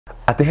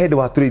Ate head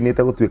wa turi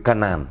nita gutuika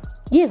nan.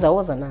 Yes, I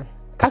was a nun.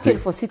 Actually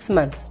for 6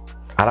 months.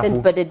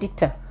 Saint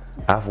Benedicta.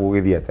 Afu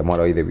ugithia ate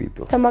mwana wa ithe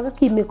witu. Tamaga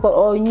kimiko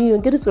o nyu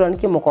ngiru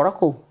turanike mukora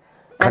ko.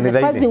 And the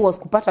first thing was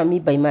kupata me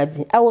by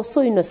imagine. I was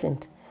so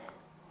innocent.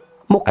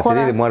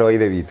 Mukora. Ate mwana wa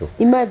ithe witu.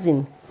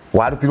 Imagine.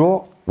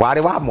 Warutirwo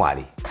wari wa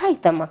mwari.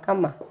 Kaita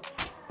makama.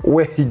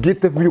 We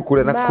higite biu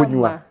kule na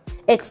kunywa.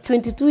 At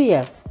 22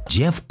 years.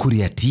 Jeff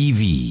KURIA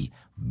TV,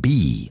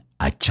 be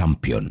a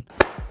champion.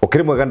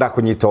 Okiri mwega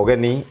ndakunyita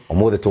ogeni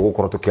omuthe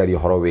tugukorwo tukiaria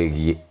horo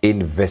wegi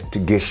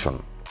investigation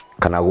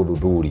kana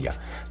guthuthuria.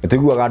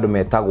 Nituiguaga andu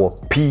metagwo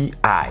PI.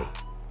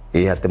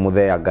 Ate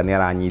muthea ngani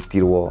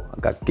aranyitirwo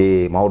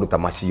ngake maundu ta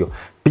macio.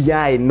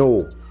 PI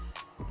no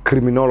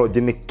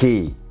criminology ni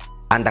ki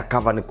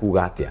undercover ni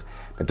kuga atia.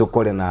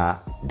 Nitukore na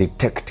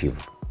detective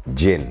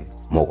Jane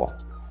Mugo.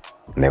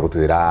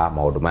 Negutwira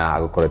maundu maya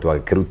agukoretwo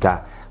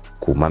agikiruta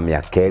kuma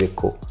miaka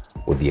eriko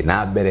uthie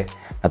na mbere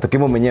na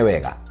tukimumenye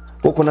wega.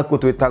 Guku nakuo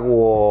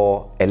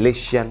twitagwo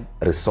Elysian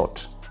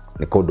Resort.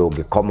 Ni kundu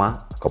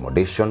ungikoma,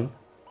 accommodation,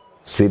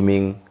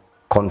 swimming,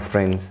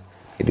 conference,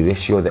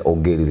 idiresho the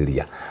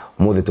ongeriria.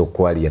 Muthe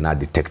tukwaria na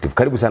detective.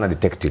 Karibu sana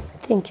detective.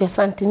 Thank you,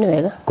 asante ni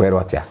wega. Kwero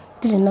atia?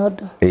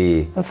 Ndinodo.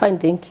 I'm fine,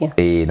 thank you.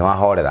 No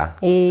wahorera.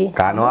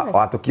 Kana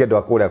watukia ndo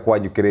akuria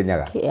kwanyu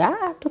Kirinyaga.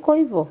 Tuko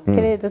hivyo.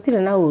 Kire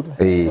tutire na uru.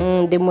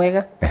 Ndi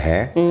mwega.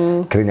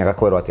 Kirinyaga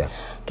kwero atia?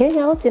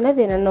 Kirinyaga utina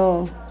thina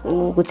no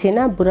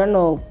gutina mbura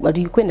no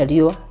ari kwena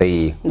riwa.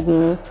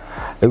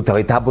 Riu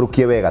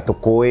tawitaburukie wega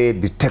tukui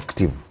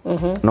detective.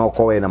 No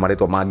ko we na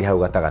maritwa mangi hau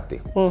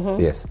gatagati.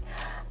 Yes.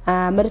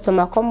 Maritwa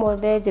makwa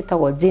mothe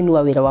njitagwo Jane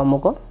wa wira wa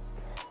Mugo.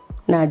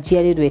 Na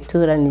njiarirwo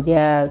itura ni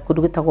ria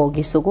kundu gitagwo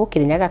Gisugu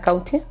Kirinyaga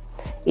County.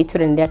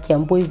 Itura ni ria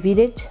Kiamboi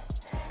Village.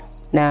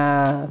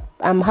 Na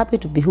I'm happy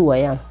to be who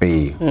I am.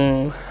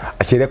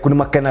 Achere kuni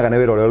makenaga na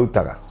wira uria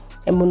rutaga.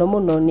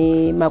 Muno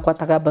ni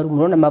makwataga baru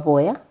muno na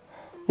maboya.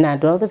 Na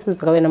ndo othe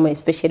tutakaga wena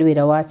especially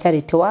wira wa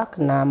charity work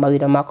na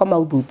mawira makwa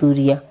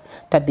mauthuthuria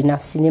ta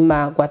binafsi ni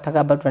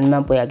magwataga baru ni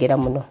mambo yagira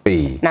muno.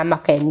 Na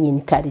makani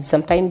encourage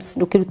sometimes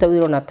ukiruta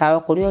wira na tawa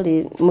kuri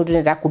uri mundu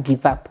nenda ku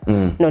give up.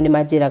 No ni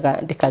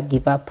majiraga ndika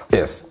give up.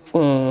 Yes.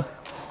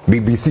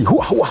 BBC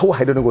huwa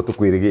haido ngo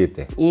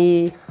tukwirigite.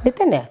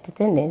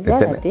 Titene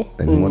zate.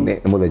 Ni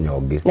muthenya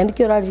ungi. Na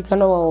ndikio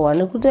rajikana wa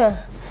nikuta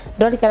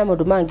ndarikana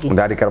maundu mangi.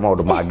 Ndarikana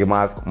maundu mangi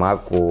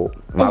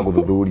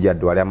maguthuthuria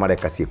andu aria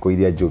mareka ciiko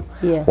iria njuru.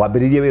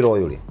 Wambiririe wira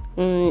uyu ri?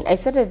 I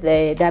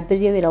started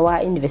ndambiririe wira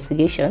wa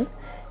investigation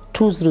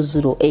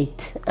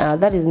 2008.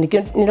 That is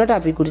nirota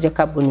bigurire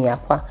kabuni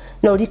yakwa.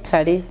 No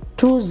literally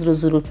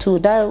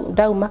 2002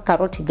 dauma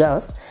Karoti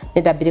girls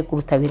ndambire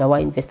kuruta wira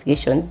wa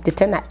investigation.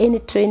 Detena any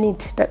training,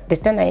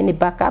 detena any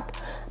backup,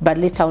 but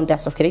later on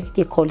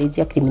ndacokereke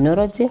college ya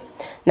criminology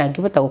na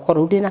ngibota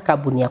gukora uri na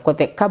kabuni yakwa.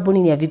 Kabuni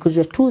ni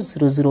yavigurire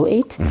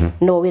 2008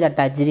 no wira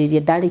ndajiririe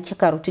ndarikia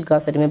Karoti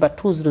girls I remember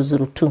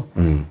 2002.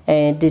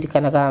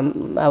 Ndirikanaga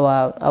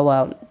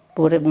our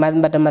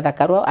Madam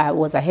Madakarwa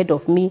was ahead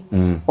of me.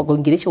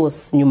 Gireshi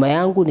was nyuma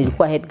yangu,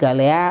 nilikuwa head girl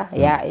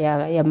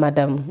ya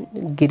Madam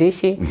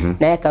Gireshi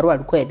na ya Karwa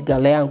alikuwa head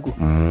girl yangu.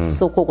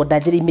 So kwa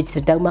dajiri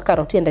image dauma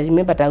Karoti and I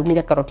remember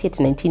daumira Karoti at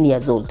 19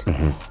 years old.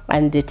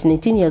 And at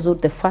 19 years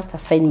old the first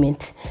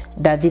assignment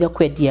dadira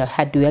kwedia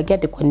hadu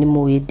yagade kwa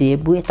nimuide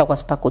bueta kwa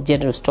Sparkle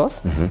General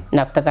Stores.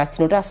 Na after that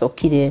no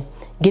kire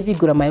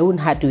gibigura my own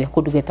hardware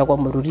kudugeta kwa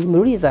Mururi.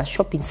 Mururi is a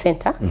shopping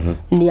center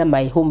near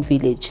my home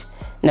village.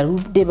 Na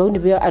deba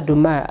unibyo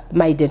aduma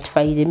ma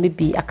identify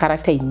maybe a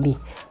character in me.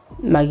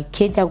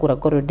 Magikeja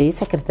guragoro de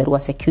secretary wa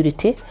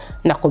security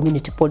na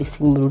community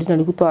policing Mururi na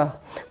nigutwa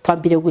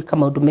twambire gwika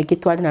maundu mengi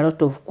twari na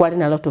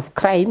lot of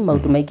crime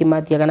maundu mengi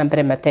mathiaga na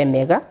mbere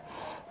matemega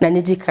na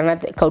nijikana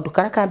kaundu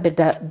karaka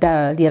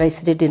da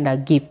realize na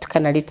gift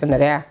kana litana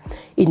ya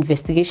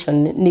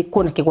investigation ni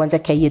kuna kigwanja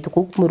kia yetu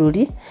ku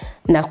Mururi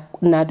na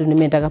andu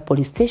nimendaga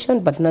police station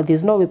but now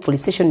there's no way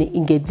police station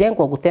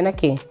ingejengwa gutena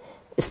ke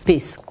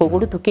space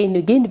koguru tukeni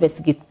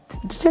investigate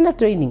tena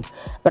training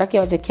baraka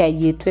waje kia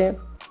yetwe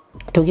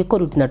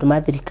tugikoruti na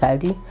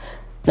tumathirikali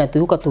na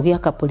tuguka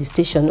tugiaka police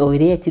station o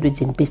ire yetiro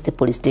Jane based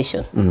police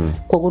station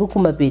koguru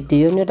kuma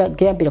video ni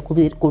ngambira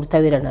kuruta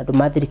wira na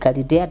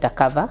tumathirikali de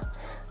undercover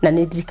na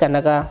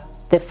ndirikanaga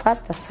the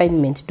first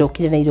assignment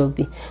dokire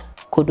Nairobi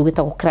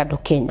kudugita kukrado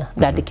Kenya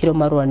ndandikiro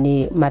marua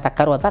ni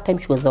Madakarwa. That time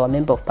she was our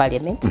member of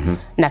parliament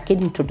na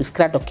kidi introduce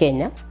krado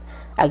Kenya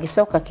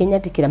agisoka Kenya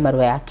dikira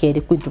marua yake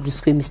iri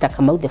kuintroduce Mr.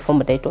 Kamau the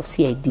former director of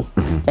CID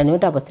na niyo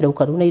ndabatira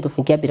ukaru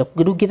Nairobi ngiambira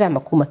ngirugithama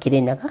kuma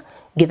Kirinyaga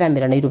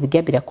ngithamira Nairobi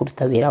ngiambira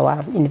kuruta wira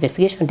wa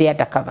investigation de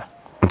undercover.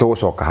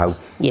 Ntugucoka hau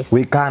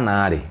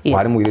wikana ari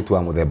wari muiritu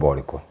wa muthemba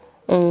uriko?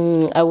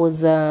 I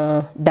was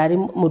dari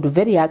mudu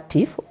very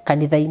active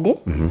kanitha-ini.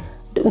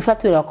 In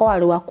fact wira kwa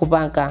wari wa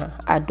kubanga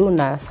andu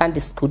na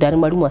Sunday school, dari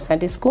mwalimu wa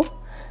Sunday school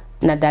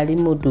na dari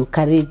mudu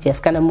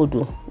courageous kana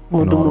mudu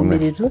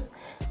mumiriru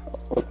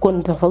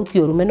kun tofauti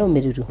yorume no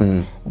meriru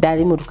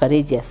dari mu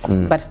courageous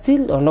but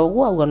still ono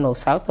gwa no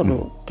south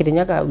no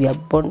Kirinyaga we are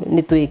born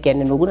ni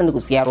tuikene no guna ni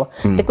guciarwa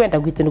te kwenda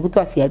gwitu ni gutu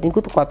aciari ni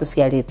gutu kwatu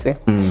ciaritwe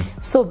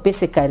so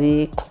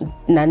basically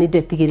na ni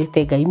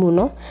ndetigirite Ngai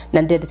muno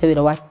na ndendete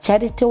wira wa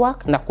charity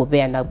work na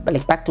kubeana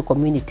like back to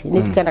community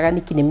ni tikanaga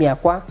ni kinimi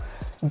yakwa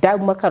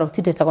dauma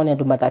Karoti ndetagwo ni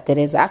andu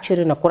mathatereza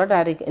actually na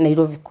kurada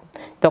Nairobi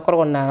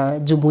tokorwo na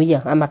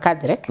jumuiya ama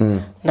kadrek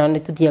na ni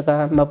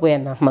tuthiaga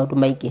mabwena maundu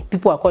maingi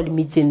people are calling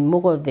me Jane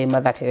Mugo the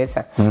Mother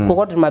Teresa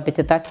kugodo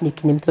mabete that ni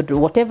kinimi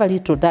tondu whatever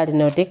little dali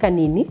na ndeka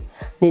nini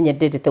ni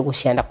nyendete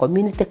guciana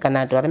community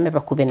kana andu arame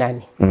bakube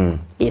nani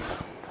yes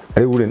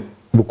riu ri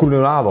thukuru ni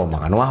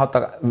urathomaga no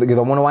wahota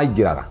githomo no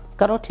waingiraga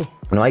Karoti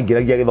no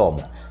waingiragia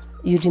githomo.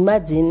 You'd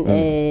imagine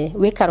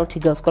where Karoti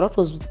Girls, Karoti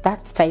was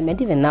that time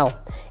and even now,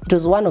 it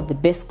was one of the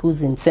best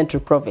schools in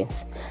Central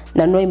Province.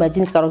 Now, no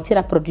imagine Karoti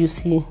are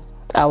producing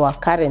our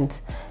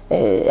current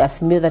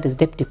Asimio that is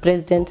Deputy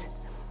President,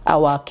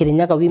 our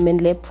Kirinyaga Women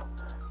Lab,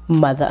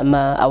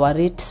 our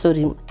rate,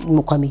 sorry,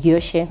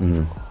 Mukwamigiyoshe,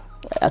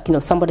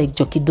 somebody like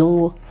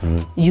Jokidongo.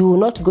 You will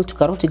not go to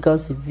Karoti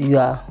Girls if you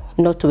are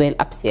not well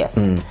upstairs.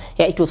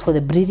 Yeah, it was for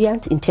the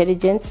brilliant,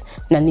 intelligent,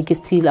 Naniki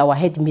still our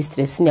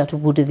headmistress,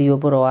 Nyatubudu the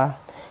Oboroa.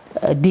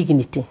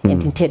 Dignity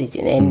and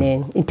intelligence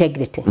and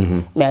integrity.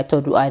 Me I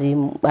told you ari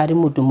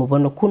mudu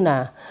mubono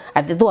kuna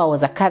though I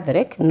was a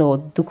Catholic no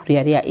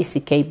dukuriaria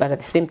ECK but at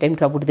the same time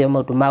to abudu the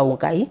mudu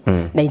maungai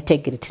na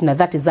integrity. Now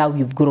that is how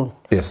you've grown.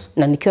 Yes.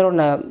 Na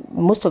nikirona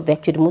most of the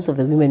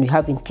women we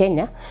have in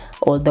Kenya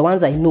or the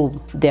ones I know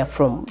they are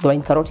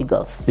in Karoti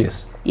Girls.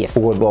 Yes. Yes.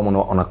 Ugo ndo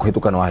muno ona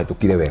kuhituka na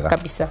wahitukire wega.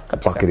 Kabisa.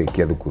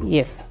 Wakirikia thukuru.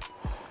 Yes.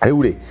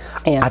 Ayure.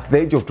 At the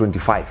age of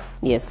 25.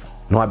 Yes.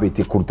 No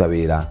abeti kuruta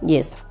wira.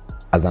 Yes.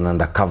 As an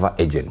undercover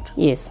agent.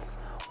 Yes.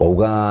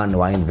 Wauga ni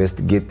wa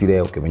investigate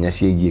ile ukimenya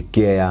ciigie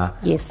care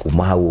yes.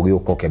 kuma hau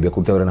ugioka ukiambia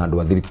kuruta wira na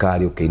andu a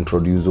thirikari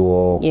ukiintroduce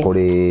yes.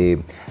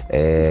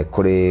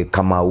 kuri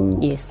Kamau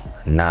yes.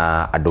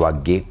 na andu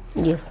angi.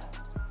 Yes.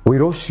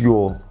 Wira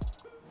ucio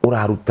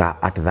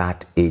uraruta at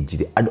that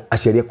age andu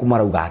aciaria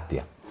kumarauga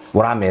atia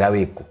uramera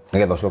wiku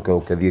nigetha ucoke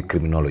ukithie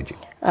criminology.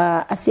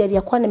 Aciari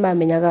akwa ni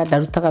mamenyaga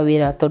ndarutaga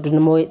wira tondu ni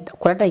mo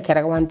kurada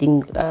ikaraga one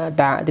thing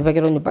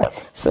ndibagero nyumba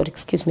sorry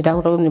excuse me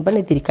ndahura nyumba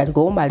ni thirikari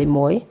go mari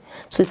moy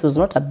so it was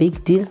not a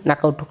big deal na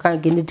kaundu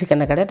kangi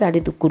ndikanaga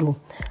ndari thukuru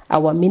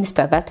our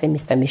minister that time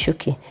Mr.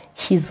 Mishuki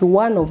he's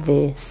one of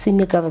the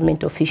senior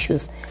government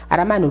officials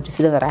arama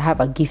notice that I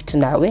have a gift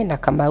nawe na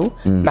Kamau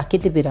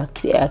makidibira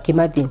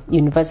Kimathi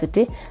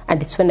University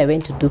and it's when I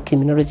went to do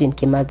criminology in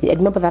Kimathi. I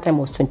remember that time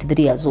I was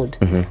 23 years old.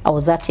 I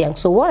was that young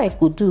so what I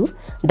could do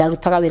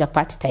ndarutaga wira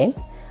part time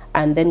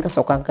and then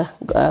gasokanga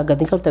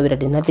gadinka utawira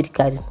dena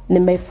thirikari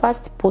in my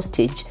first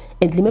postage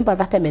and remember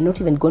that time I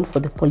not even gone for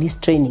the police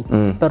training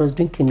but I was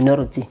doing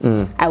criminology.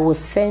 I was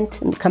sent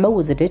Kama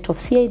was the date of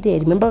CID I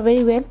remember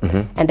very well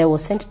and I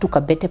was sent to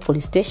Kabete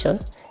police station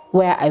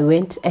where I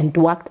went and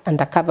worked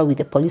undercover with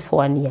the police for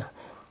 1 year.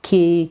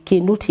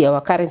 Kinuti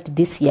our current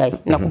DCI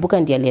nakumbuka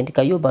ndiye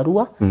aliandika hiyo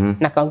barua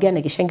na kaongea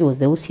na Gishangi was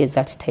the OCS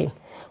that time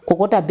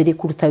kokota bili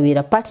kuruta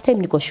wira part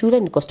time niko shule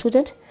niko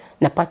student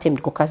na part time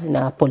niko kazi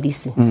na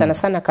polisi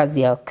sana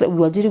kazi ya we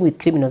were dealing with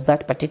criminals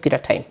that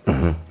particular time.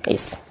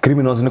 Yes.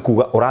 Criminals ni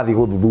kuga urathi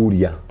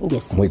guthuthuria.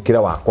 Yes.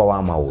 Mwikira wakwa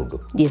wa maundu.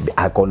 Yes.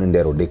 Akone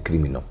ndero de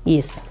criminal.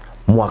 Yes.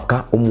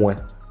 Mwaka umwe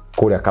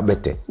kuria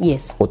Kabete.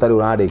 Yes. Utari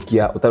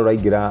urarekia utari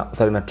uraingira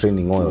utari na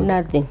training oyo.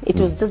 Nothing. It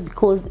was just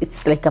because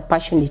it's like a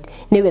passionate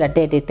ne wera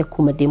dedete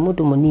kuma de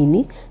mudu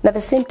munini na at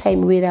the same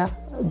time wera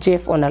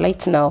Jeff on a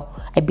light now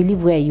I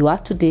believe where you are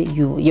today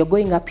you're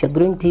going up you're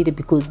growing daily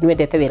because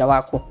niwendete wira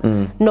wako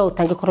no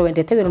tangikorwo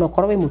wendete wira no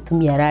korwo we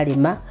mutumia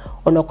ararima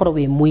ono korwo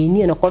we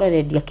muini ono korwo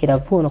redia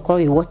kiravu ono korwo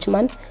we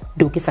watchman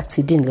ndungi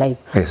succeed in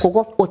life yes.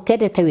 Kogo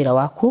utendete wira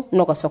waku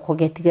no gacoko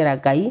getigera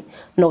Ngai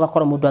no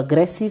gakorwo mundu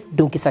aggressive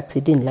ndungi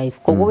succeed in life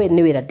kogo we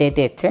ni wira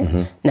dedete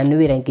na ni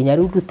wira nginya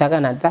rutaga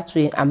na that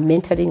way I'm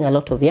mentoring a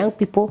lot of young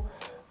people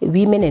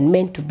women and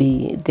men to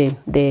be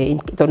the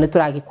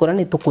toneturagi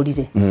kurani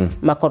tukurire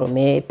makoro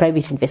me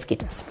private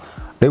investigators.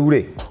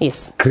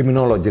 Yes.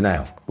 Criminology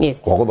nayo.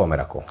 Yes.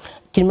 Wagothomera ko.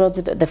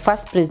 Criminology the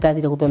first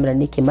president did guthomera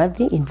ni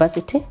Kimathi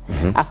University.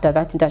 After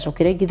that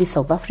ndacokere githi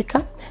South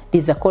Africa.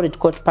 There's a college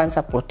called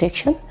Panzer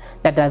Protection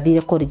na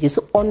dathire colleges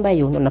on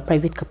my own on a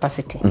private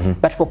capacity.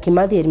 But for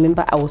Kimathi I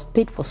remember I was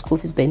paid for school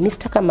fees by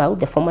Mr. Kamau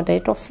the former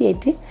director of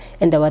CID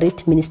and our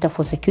rate minister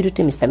for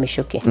security Mr.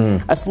 Mishuki.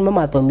 Asinimo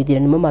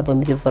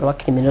mathomithire for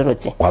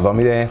criminology.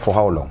 Wathomire for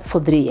how long?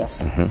 For 3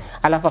 years.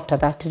 Alafu after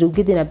that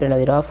rugithi na bena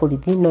wira wa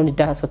borithi no ni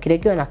ndacokere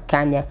gyo na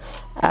Kenya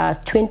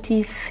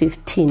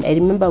 2015 I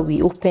remember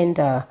we opened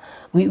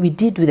we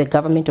did with the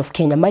government of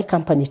Kenya my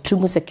company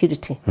Trumu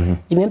Security.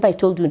 Remember I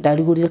told you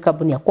ndarigurire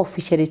company yakwa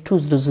officially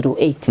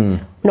 2008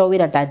 no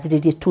wira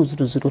ndajiririe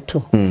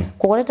 2002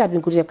 kugoreta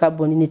bingurire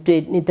company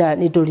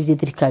ni ndorire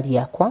thirikari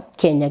yakwa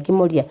Kenya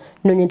gimoria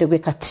no nyende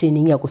gweka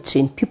training ya go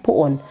train people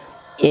on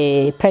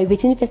a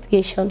private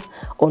investigation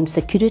on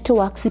security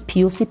works.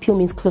 PO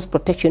means close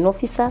protection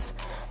officers.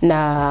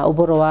 Na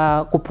uboro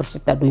wa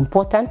kuprotect that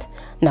important.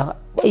 Na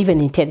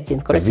even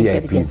intelligence, correct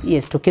intelligence.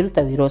 Yes,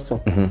 tukiruta wiroso.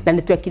 Na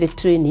nitwakire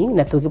training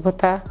na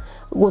tukipota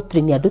go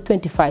training adu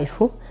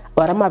 25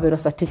 warama bero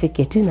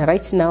certificate. Na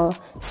right now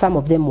some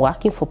of them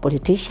working for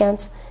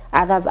politicians.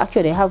 Others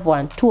actually have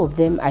 2 of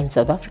them are in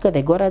South Africa.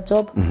 They got a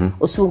job.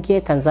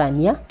 Usungie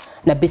Tanzania.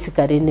 Na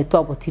basically ni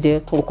twabotire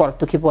gukora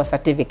tukibwa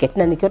certificate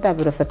na nikiota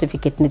biro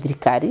certificate ni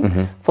thirikari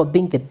for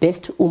being the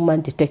best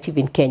woman detective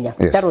in Kenya.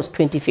 Yes. That was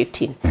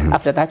 2015.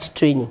 After that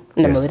training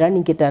na mawira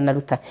ningeta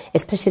naruta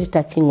especially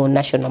touching on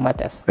national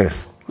matters.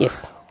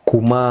 Yes.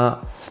 Kuma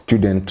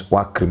student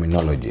wa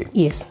criminology.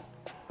 Yes.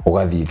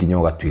 Ugathi ginya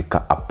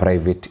ugatwika a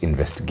private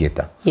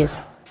investigator.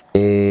 Yes.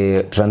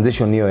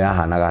 Transition hiyo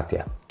yahanaga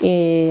atia?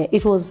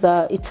 It was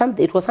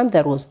something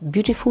that was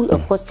beautiful,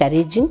 of course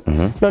challenging.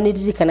 No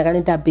ndirikanaga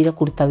ndambira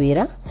kuruta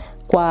wira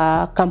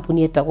kwa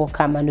company etagwo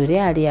Kamanure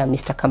ya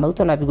Mr.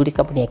 Kamauto na biguri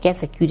company ya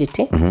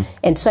security.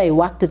 And so I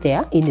worked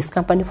there in his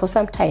company for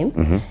some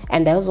time.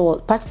 And I also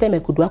part time I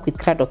could work with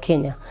Krado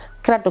Kenya.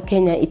 Krado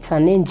Kenya, it's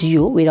an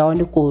NGO where I want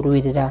to go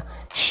with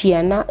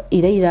Shiana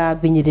ira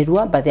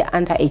binyirirwa by the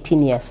under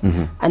 18 years.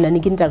 And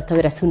aniginda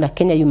rutawira suna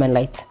Kenya Human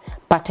Rights.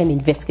 Part-time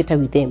investigator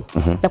with them.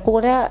 Na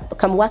kugora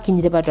kama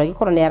wakinyire bado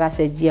agikora ne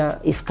arasejia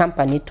his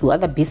company to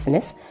other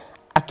business.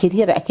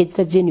 Akirira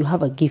Jane, you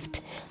have a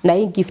gift. Na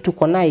hii gift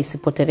uko nayo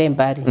isipotere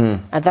mbali.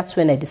 And that's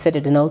when I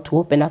decided now to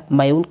open up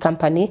my own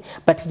company.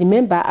 But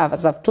remember,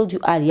 as I've told you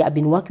earlier, I've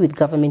been working with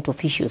government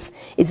officials.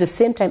 It's the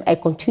same time I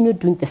continued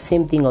doing the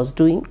same thing I was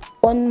doing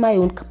on my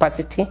own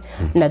capacity.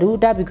 Na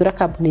ruda bigura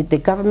company, the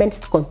government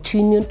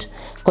continued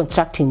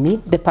contracting me.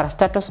 The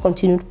parastatals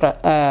continued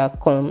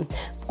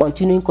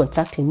continuing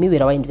contracting me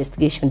with our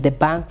investigation. The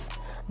banks,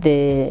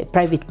 the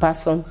private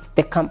persons,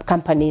 the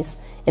companies,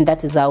 and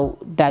that is how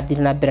that did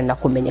not be na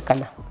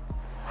kumenyekana.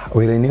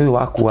 Wira-ini uyu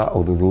waku wa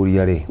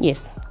uthuthuria ri.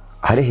 Yes.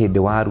 Hari hindi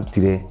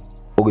warutire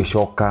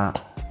ugicoka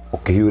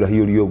ukihiura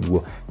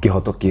uguo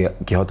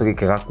kihoto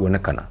gikega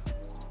kuonekana?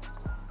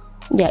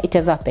 Yeah, it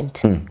has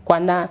happened.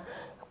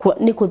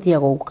 Ni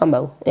kuthiaga ugu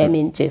kama I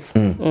mean Jeff.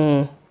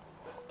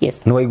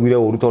 Yes. No waiguire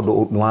uru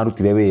tondu ni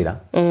warutire wira.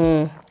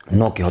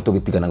 No kihoto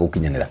gitigana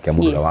gukinyanira kia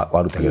mundu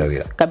warutagira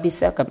wira.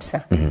 Kabisa.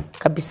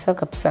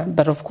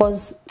 But of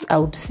course I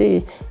would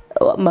say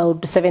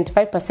about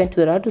 75%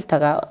 wira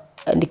rutaga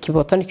ni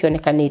kihoto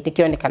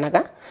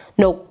nikionekanaga.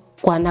 No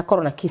kwana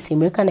corona kisi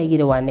mwekana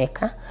igire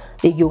waneka.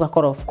 Igi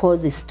ugakora of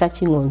course is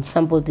touching on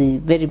somebody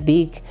very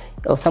big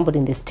or somebody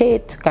in the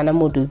state. Kana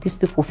mundu, these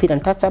people feel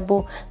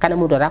untouchable. Kana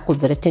mundu araku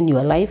threaten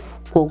your life.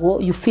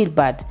 Kogo you feel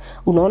bad.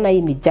 Unaona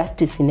hii ni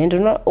justice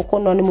inendo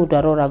ukono ni mundu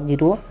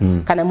aroragirwo.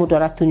 Kana mundu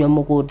aratunywa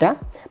muguda.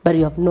 But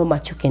you have no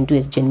much you can do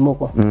as Jane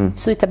Mugo.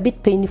 So it's a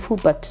bit painful,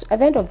 but at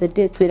the end of the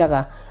day,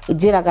 twiraga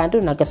jiraga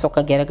andu na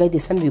gasoka geraga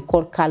this something we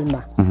call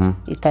kalma.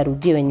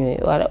 Itarudie wenyewe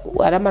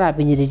aramara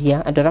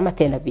binyiriria andu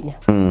aramatena binya.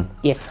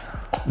 Yes.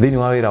 Then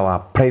you are a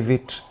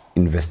private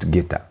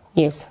investigator.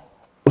 Yes.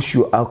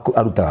 Ucio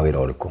arutaga wira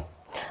uriko?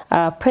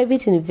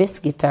 Private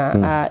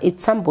investigator,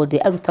 it's somebody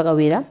arutaga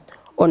wira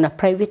on a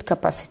private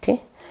capacity.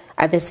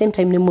 At the same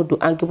time, ni mundu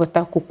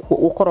angibota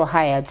ukoro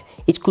hired.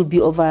 It could be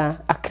over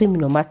a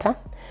criminal matter.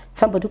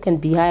 Somebody who can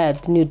be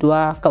hired ni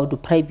dua kaudu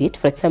private.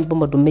 For example,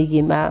 mundu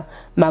megi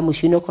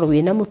mushino koro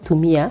wina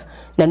mutumia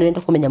na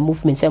nuenda kumenya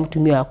movements ya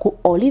mutumia waku.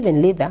 Or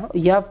even later,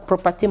 you have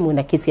property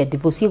muna kesi ya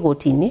divorce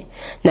gotini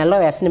na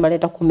lawyers ni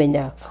maleta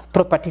kumenya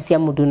properties ya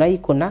mundu na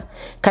ikona.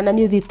 Kana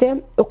ni uthite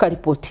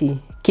ukaripoti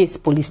case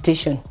police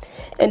station.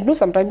 And no,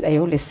 sometimes I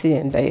always say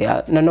and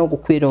nanogu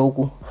kwira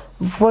ugu.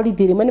 Voli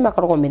diri mani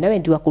makorogo mena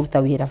wendi wa kuruta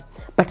wira.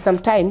 But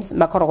sometimes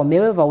makorogo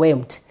mewe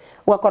overwhelmed.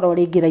 Wakora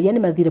oregira yani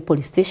mathire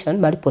police station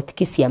maripoti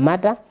kesi ya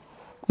murder,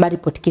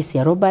 maripoti kesi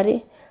ya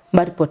robbery,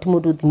 maripoti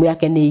mundu thimu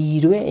yake ni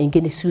irwe,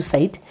 ingine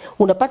suicide.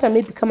 Unapata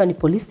maybe kama ni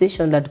police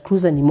station Land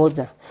Cruiser ni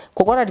moja.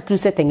 Kogora Land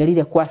Cruiser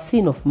tengerire kwa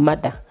scene of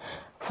murder.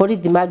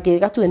 For the mage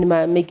gatu ni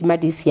make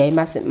madisi ya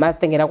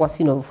matengera kwa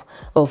scene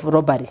of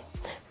robbery.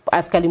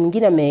 Askari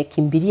mwingine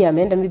amekimbilia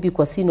ameenda maybe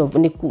kwa scene of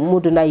ni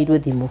mundu na irwe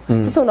thimu.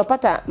 Sasa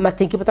unapata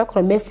matengi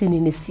patakora mesi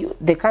ni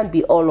they can't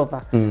be all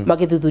over.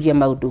 Magethuthuria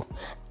maudu.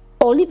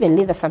 Or even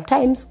later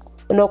sometimes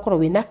unakora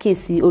wina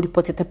kesi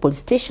uripotete police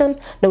station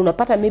na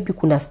unapata maybe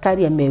kuna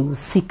askari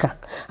amehusika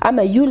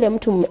ama yule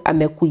mtu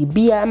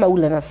amekuibia ama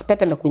ule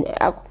suspect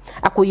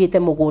akuyete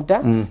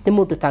mugoda ni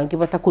mundu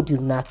tangibata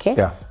kudiru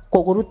nake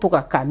koguru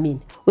tugakamini.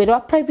 Where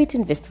our private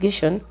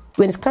investigation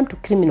when it comes to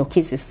criminal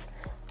cases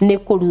ne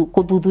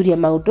kuthuthuria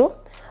maudu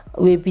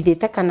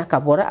webithete kana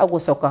kabora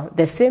agosoka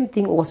the same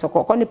thing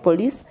ugosoka kwa ni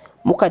police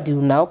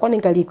mukadiru nao kwa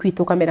ngali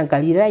kwito kamera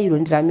ngali ra iro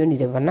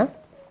ndiramionire bana.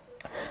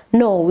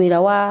 No,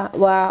 wira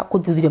wa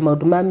kuthuthuria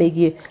maundu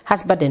megie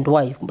husband and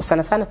wife.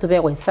 Sana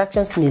tubeagwo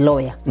instructions ni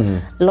lawyer.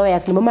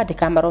 Lawyers ni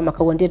mamandika maroma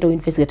kagwo ndio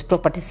investigate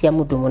properties ya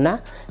mundu muna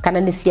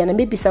kana ni ciana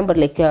maybe somebody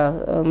like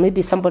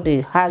maybe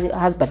somebody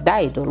husband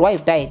died or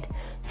wife died.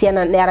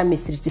 ciana nä ara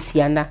mistreat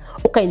ciana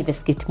uka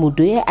investigate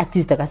mundu ye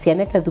atiritaga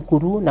ciana ta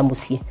thukuru na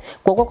mucie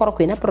koguo korwo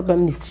kwina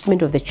problem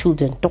mistreatment of the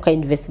children tuka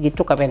investigate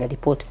tuka bena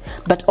report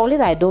but only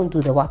that I don't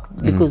do the work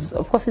because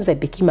of course since I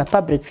became a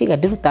public figure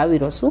ndiruta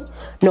wira ucu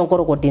no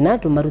ngoragwo ndina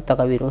andu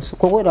marutaga wira ucu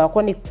koguo wira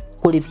wakwa ni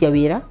kuripia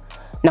wira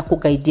na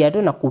kuguide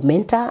andu na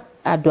kumenta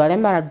andu aria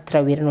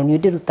mararutira wira no ni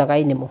ndirutaga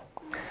inimo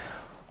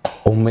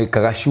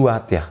umekaga sure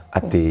atia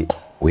ati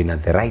wina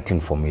the right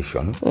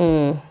information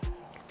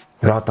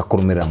urahota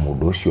kurumira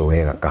mundu ucio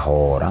wega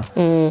kahora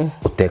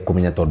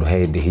utekumenya tondu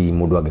hindi hi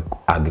mundu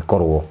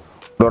angikorwo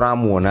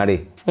ndoramuona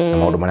ri na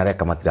maundu maria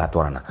reka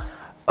matiratwarana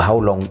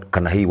how long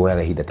kana hi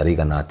woyaga ihinda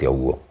tarigana atia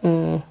uguo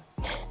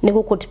ni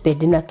guko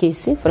depend na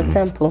case for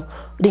example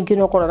ringi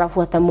no korora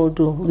fuata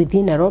mundu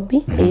within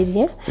Nairobi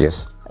area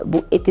yes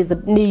it is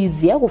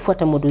easier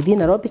gufuata mundu within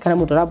Nairobi kana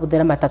mundu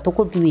rabuthera matatu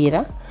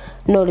kuthuira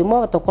no rimwe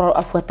batokora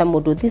afuata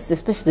mundu this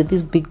especially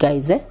these big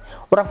guys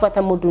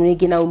urafuata mundu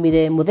ningi na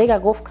umire muthega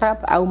golf club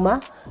auma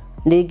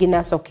ningi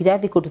na sokira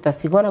thiku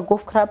tutasigona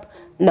golf club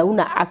na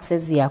una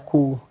access ya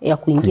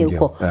kuingia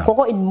huko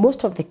kogo in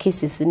most of the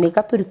cases ni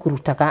katuri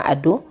kurutaga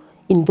ado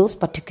in those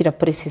particular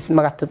places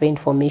magatuve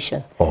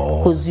information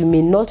because you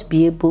may not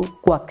be able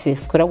to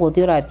access kura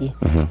gothioradi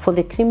for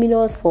the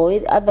criminals for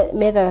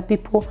other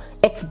people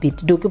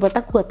exhibit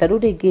ndungibata kuata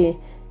rurigi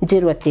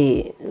njiru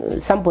ati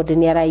somebody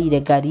ni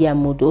araire ngari ya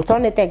mundu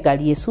utonete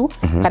ngari yesu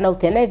kana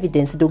utena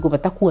evidence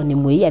ndungibata kuwa ni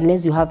mwi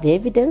unless you have the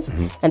evidence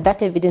and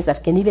that evidence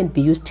that can even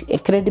be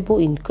used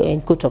credible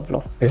in court of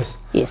law.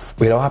 Yes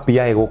wira wa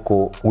PI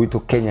guku gwitu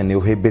Kenya ni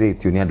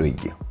uhimbiritio ni andu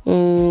aingi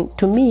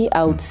to me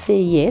I would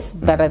say yes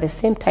but at the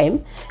same time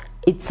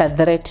it's a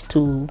threat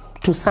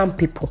to some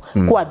people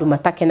kwa andu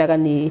matakenaga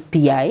ni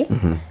PI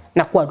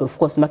na kwa andu of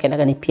course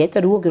makenaga ni PI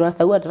tari ugirwa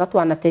ta watu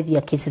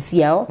anatethia cases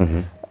yao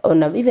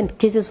on even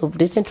cases of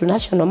relation to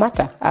national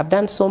matter I've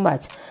done so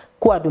much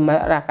kwa andu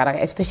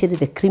marakara especially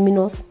the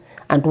criminals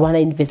and wanna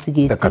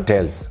investigate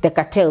the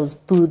cartels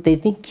they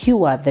think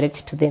you are a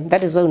threat to them.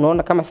 That is why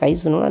unaona kama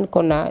saizi unaona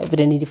nikona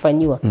vile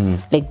nilifanywa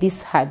like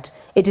this had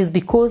it is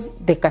because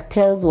the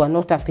cartels were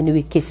not happy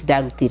with case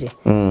darutire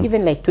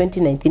even like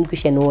 2019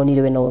 vision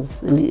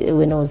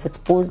when I was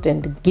exposed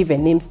and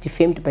given names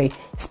defamed by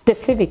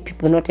specific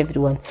people not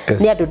everyone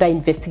ni adoda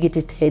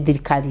investigated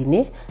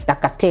thirikari-ini na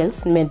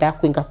cartels nimenda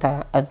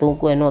kuingata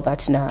athungu and all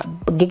that na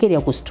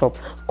gegeria ku stop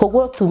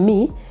koguo to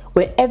me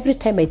where every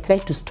time I try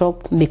to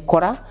stop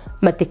mikora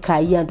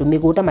matekai andu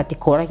migunda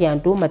matikora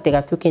yandu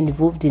mategatuke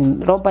involved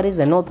in robberies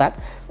and all that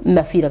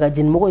mafiraga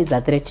Jane Mugo is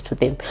a threat to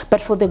them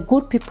but for the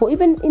good people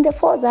even in the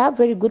force I have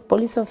very good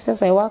police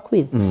officers I work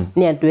with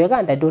ni andu ega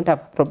and I don't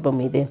have a problem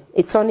with them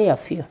it's only a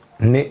few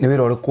ni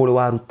wira uri kuri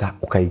waruta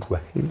ukaigwa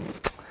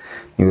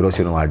ni wira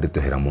ucio no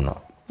wandituhira muno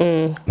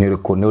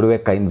ni uri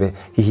weka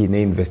hihi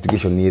ni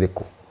investigation ni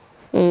iriku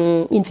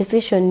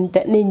investigation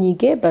ni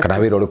nyingi but kana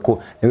wira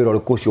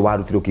uri ucio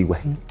warutire ukigwa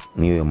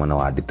ni uyo mwana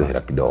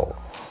wandituhira kidogo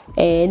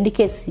in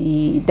case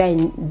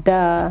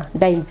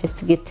da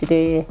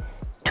investigated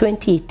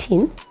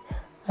 2018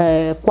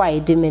 kwa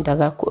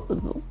idimendaga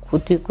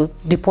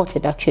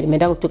deported actually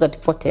mendaga tuka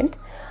deported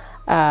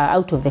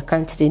out of the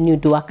country new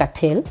do a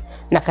cartel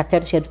na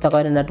cartel she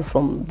tutagana na do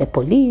from the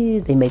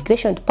police the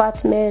immigration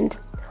department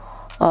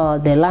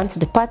the lands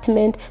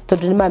department to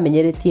ndima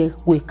menyeretie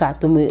gwika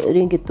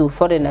ringi tu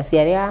foreigners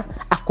area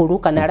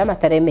akuruka na ara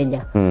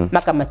mataremenya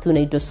makamatuna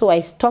indo so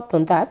I stopped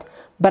on that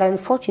but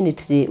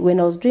unfortunately when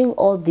I was doing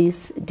all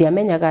this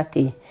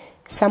diamenyagati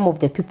some of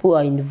the people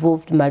are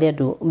involved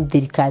mariado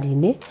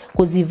mdirikari-ini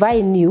because if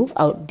I knew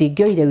they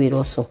go ile way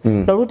also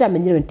no ruda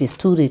menyero it is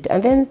too late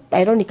and then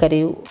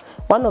ironically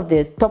one of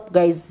the top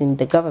guys in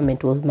the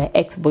government was my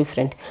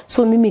ex-boyfriend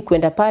so mimi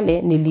kwenda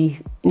pale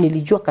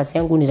nilijua kazi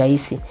yangu ni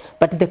rahisi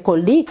but the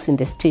colleagues in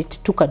the state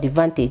took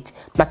advantage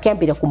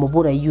makiambira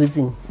kumubura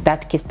using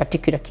that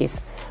particular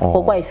case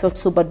so I felt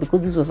so bad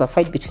because this was a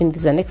fight between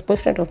this an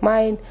ex-boyfriend of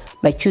mine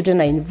my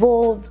children are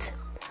involved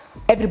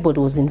everybody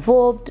was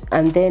involved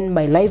and then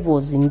my life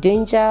was in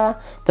danger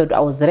that I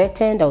was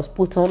threatened I was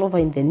put all over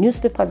in the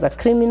newspapers as a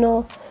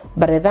criminal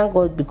but I thank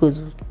God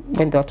because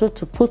when they were told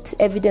to put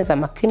evidence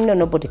I'm a criminal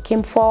nobody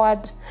came forward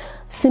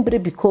simply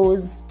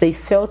because they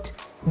felt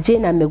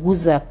Jane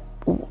ameguza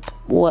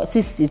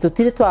sisi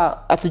tutire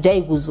twa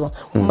atujaiguzwa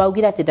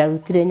umaugira ati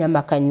darutire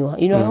nyama kanywa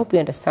you know I hope you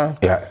understand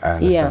I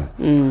understand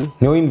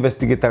no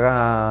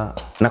investigataga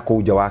na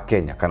kuja wa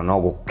Kenya kana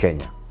no go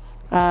Kenya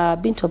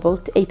been to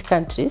about 8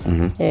 countries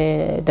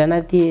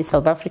danathi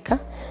South Africa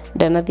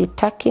danathi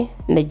Turkey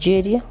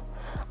Nigeria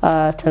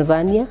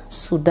Tanzania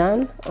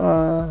Sudan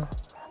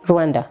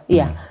Rwanda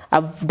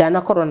I've done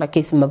a corona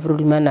case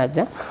maburi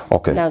manager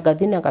na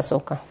gathina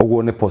gasoka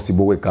ugo ne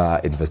possible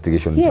weka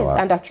investigation yes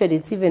and actually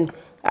it's even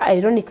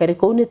ironically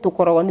ko ni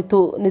tukorowa ni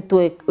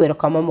to wero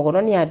kama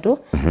mogono ni ado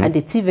and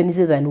it's even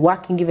easier than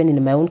working even in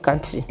my own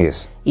country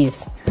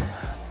yes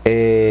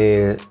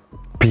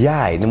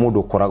PI ni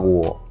mundu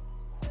koragwo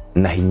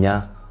na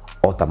hinya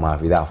ota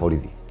maafitha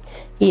borithi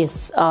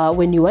yes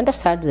when you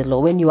understand the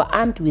law when you are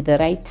armed with the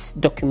right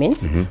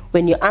documents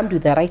when you're armed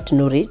with the right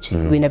knowledge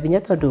when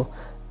abinya todo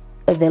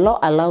the law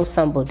allows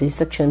somebody,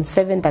 section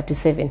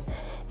 737,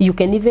 you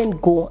can even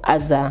go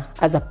as a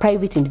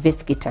private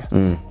investigator.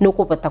 No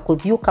kupata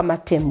kuthio kama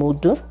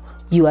temudu,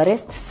 you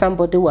arrest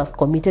somebody who has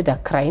committed a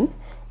crime,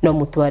 no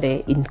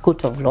mutware in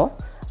court of law,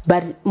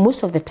 but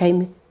most of the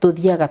time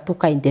tuthiaga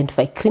tuka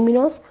identify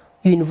criminals,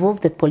 you involve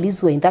the police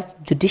who are in that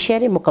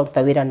judiciary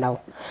mukaruta wira now,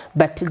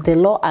 but the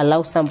law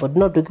allows somebody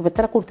no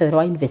ndungipatara kuruta wira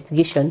wa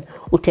investigation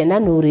utena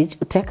knowledge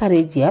uteka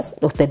regias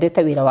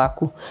utendeta wira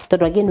waku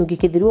tondu again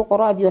ungikithirwo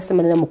korwo athio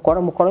asemana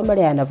mukoro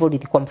mari ana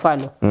volithi kwa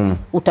mfano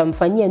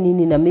utamfanyia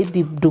nini na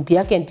maybe ndugu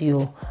yake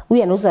ndio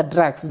huyu anauza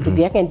drugs ndugu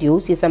yake ndio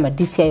usi sama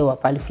DCI wa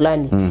pali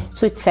fulani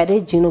so it's a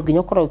regi no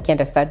ginyo korwo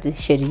ukiunderstand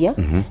sheria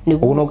ni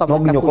no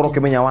ginyo korwo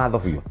kimenya watho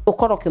biyo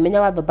ukorwo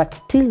kimenya watho but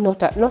still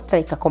not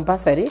like a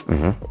compulsory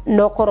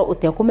no korwo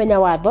utakumenya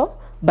watho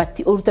but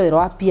uruta wira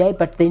wa PI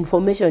but the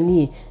information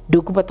ni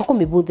ndukubata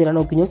kumibuthira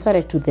no ginyo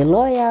tware to the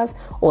lawyers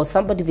or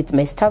somebody with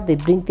my staff they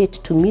bring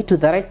it to me to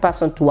the right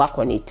person to work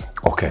on it.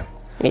 Okay.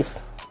 Yes.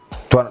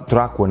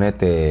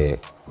 Turakuonete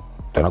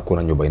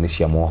tunakuona nyumba-ini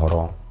cia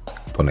mohoro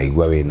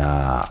tunaigua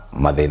wina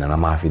mathina na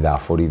maabitha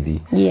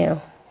borithi. Yeah.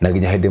 Na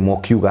ginya hindi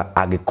mokiuga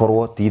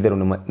angikorwo ti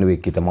itheru ni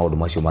wikite maundu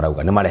macio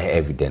marauga ni marehe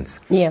evidence.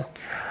 Yeah.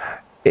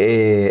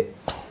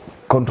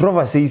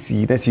 Controversies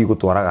ne cio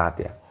gutwaraga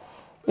atia?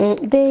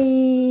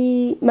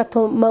 They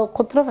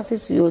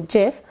controversies yo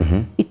Jeff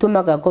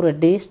itumaga ngoro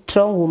de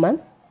strong woman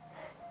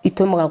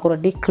itumaga ngoro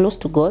de close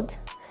to God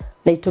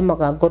na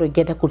itumaga ngoro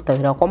genda kuruta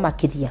wira kwa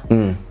makiria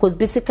because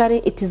basically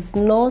it is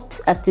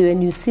not at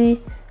when you see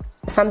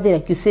something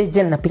like you say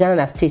jana napigana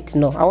na state.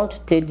 No, I want to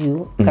tell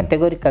you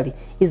categorically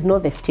it's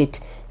not the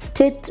state.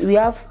 We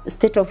have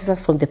state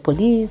officers from the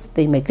police,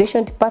 the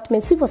immigration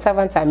department, civil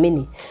servants are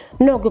many.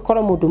 No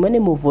gikora mundu mene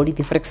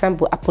muvolithi, for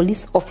example a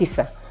police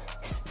officer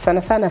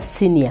sana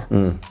senior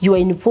you are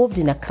involved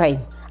in a crime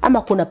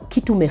ama kuna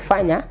kitu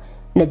umefanya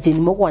na Jane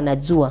Mugo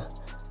anajua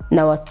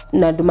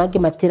na ndumangi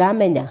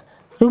matiramenya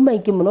ruma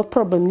ingi muno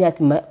problem ni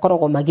ati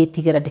korogo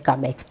magetigira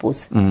ndikama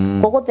expose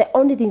kogo the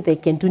only thing they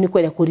can do ni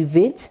kwenda ku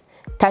revenge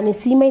can you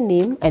see my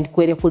name and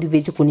kwenda ku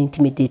revenge ku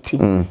intimidate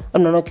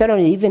no kero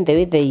even the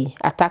way they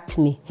attacked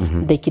me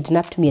they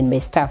kidnapped me and my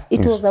staff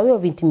it was a way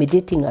of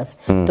intimidating us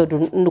to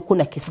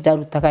kuna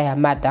kisidaru taka ya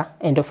murder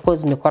and of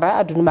course mikora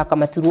aduni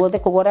makamatiruo the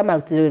kogora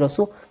marutiro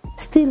so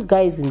still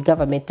guys in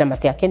government na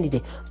matia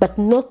candidate but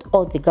not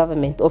all the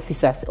government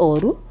officers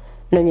oru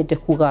no nyete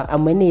kuga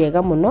amwene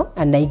yega muno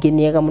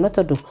anaigeni yega muno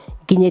tondu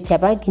ginyete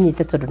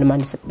abaginyete tondu ni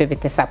mani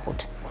bebete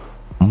support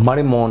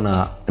mari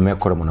mona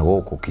nimekore muno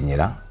guku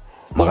kinyira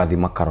magathi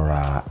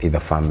makarora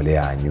either family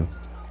yanyu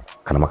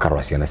kana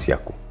makarora ciana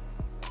ciaku.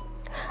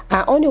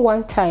 Only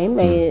one time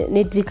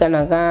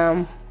nidikanaga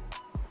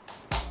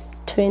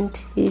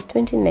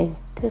 2019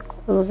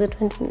 was it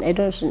 20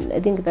 I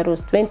think that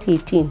was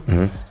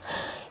 2018.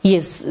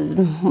 Yes,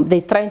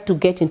 they trying to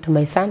get into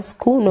my son's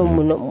school.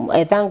 No,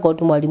 I thank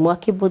God mwalimu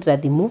wake budha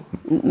thimu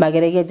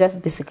magerege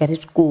just basically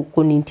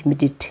ku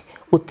intimidate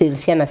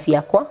utelisiana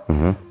siakwa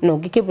no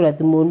gikebura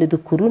thimu ni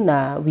thukuru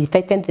na we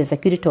tightened the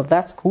security of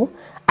that school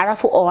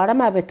arafu o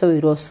arama beto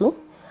wirosu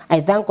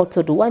I thank God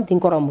to do one thing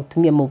kora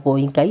mutumia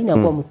muboi ngai na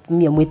kwa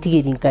mutumia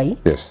mwetigiri ngai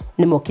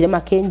ni mokire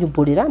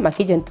makenjumburira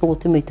makije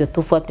ntugutumite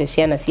tufuate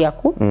ciana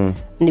ciaku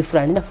ni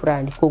fulani na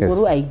fulani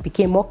koguru I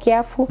became more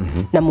careful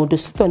na mundu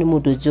suto ni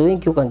mundu joe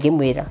ngiuka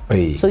ngemwira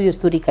so your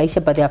story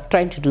kaisha but they have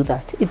trying to do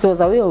that it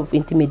was a way of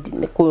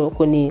intimidating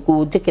kuni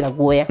kujekera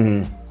guoya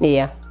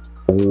yeah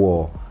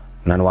uo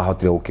na no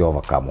wahotire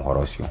ukiovercome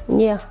muhoro ucio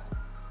yeah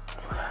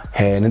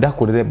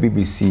nindakurire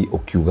BBC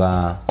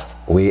ukiuga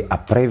we a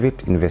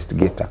private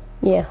investigator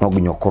yeah no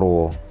ginyo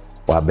korwo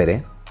wa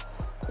mbere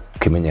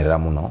kimenyerera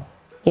muno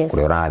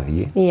kuri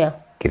urathie yeah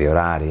kiri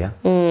uraria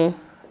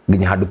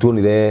nginya handu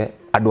tuonire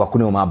andu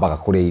akune mambaga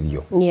kuri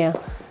irio yeah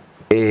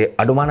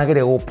andu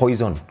managere go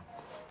poison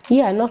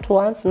yeah not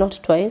once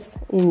not twice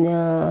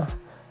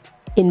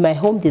in my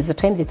home there's a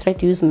time they tried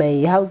to use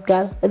my house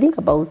girl I think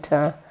about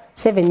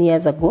 7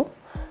 years ago.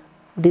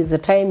 There's a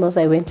time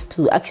also I went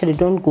to actually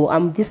don't go.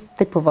 I'm this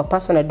type of a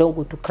person I don't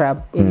go to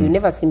club. And you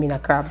never see me in a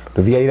club.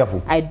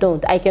 I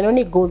don't. I can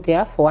only go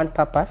there for one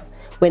purpose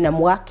when I'm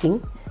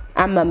working.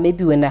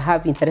 Maybe when I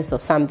have interest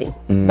of something.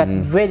 But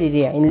very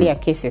rare in rare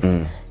cases.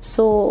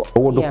 So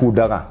yeah.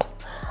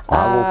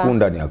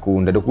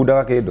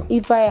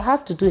 If I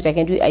have to do it,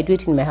 I do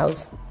it in my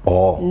house.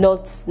 Oh.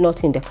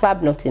 Not in the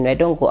club, not in I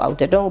don't go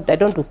out. I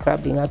don't do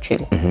clubbing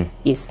actually.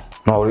 Yes.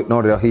 No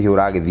hihi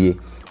uragithie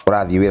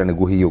urathie wira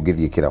niguo hihi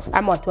ungithie kirabu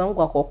ama watu wangu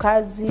wako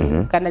kazi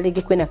kana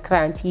lege kwena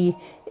client you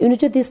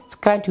know this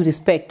client you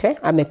respect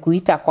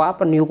amekuita kwa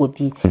hapa ni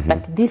uguthi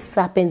but this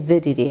happens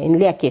very rare in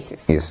rare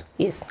cases.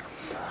 Yes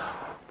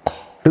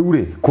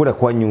Riure kura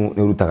kwanyu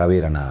ni urutaga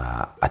wira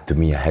na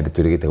atumia hedi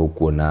turigite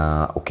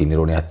gukuona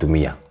ukinirwo ni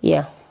atumia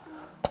yeah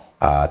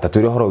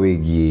tatwire horo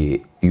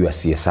wigie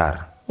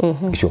USCSR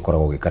icio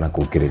koragwo gikana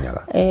ku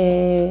Kirinyaga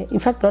in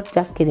fact not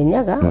just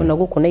Kirinyaga ona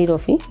guku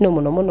Nairobi no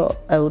muno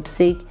I would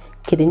say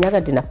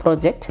Kirinyaga dina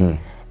project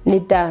ni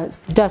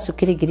da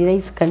sukirigirira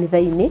isi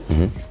kanitha-ini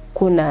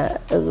kuna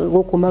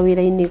guku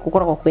mawira-ini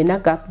gukoragwo kwina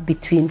gap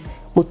between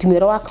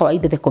mutumira wa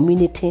kawaida the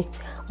community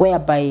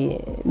whereby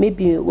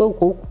maybe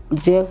we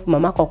Jeff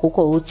mama kwa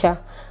kuko ucha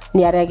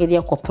ni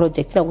arageria kwa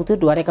project na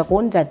gutundu areka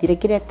kuonera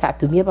thirekire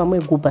tatumia bamwe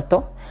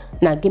gubato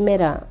na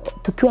ngimera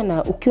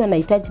ukiwa na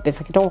hitaji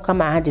pesa kidogo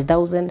kama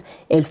 100,000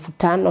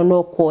 15,000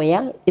 no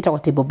kuoya itawa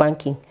table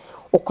banking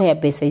ukoya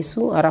pesa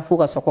isu arafu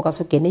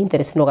gacoke ne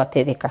interest no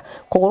gatetheka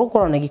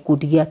kogoro na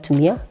gikundi gia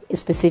atumia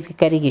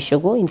specifically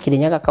Gishogo in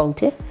Kirinyaga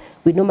County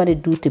we normally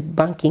do the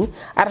banking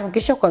arafu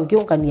Gishogo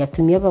ngiungania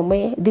atumia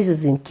bamwe this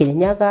is in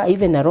Kirinyaga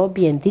even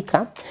Nairobi and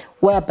Thika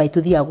whereby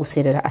tuthia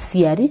gucerera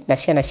aciari na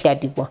ciana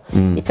ciadigwa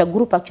it's a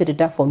group actually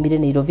that for me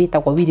Nairobi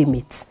kwa we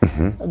limits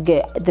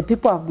the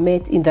people have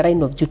met in the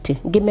line of duty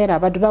ngimera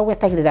bandu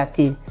bagwetagirira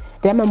ati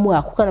rema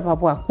mwaku kana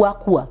babu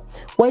akwa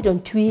why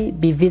don't we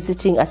be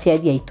visiting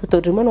aciari aitu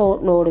tondu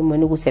no rimwe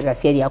ni gucerera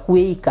aciari aku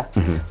wika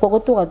kogo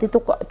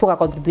tuga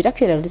contribute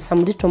actually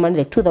some little money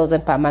like 2,000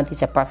 per month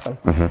each person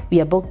we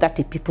are about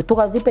 30 people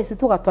tuga pesa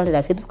tugatwarira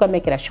aciari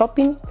tukamekera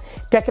shopping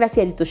twakira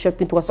aciari to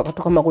shopping tugacoka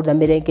tukamagurira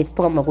merenge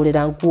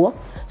tukamagurira nguo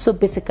so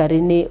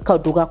basically ni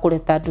kaundu ga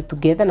kureta andu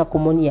together na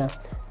kumonia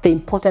the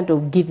importance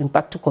of giving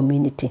back to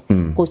community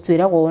because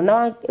twira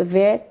wona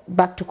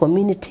back to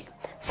community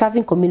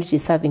serving community,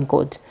 serving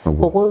God.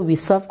 We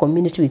serve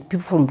community with people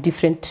from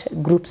different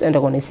groups and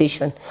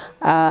organizations.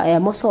 I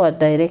am also a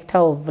director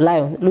of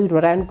Louis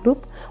Roran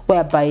Group,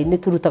 whereby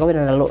neturutaga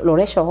na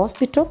Loresha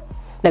Hospital,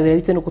 na wira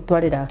witu ni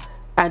kutwarira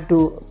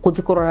andu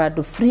kuthikorora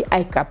andu free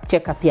eye cap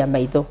check up ya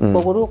maitho.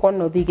 Kogoro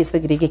kono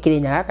thigicagire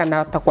Kirinyaga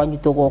kana takwanyu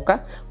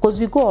tugoka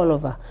because we go all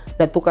over.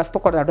 Na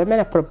tukora andu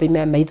mena problem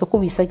ya maitho ku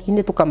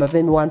wisagine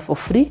tukamaveni one for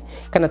free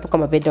kana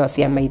tukamavenda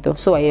wasia maitho.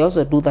 So I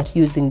also do that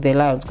using the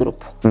Lions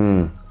Group.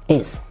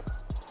 Yes.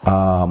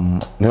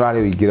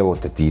 Nirari uingira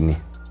wotetini.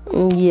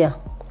 Yeah.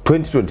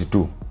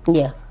 2022.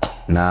 Yeah.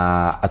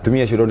 Na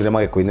atumia shiro ndire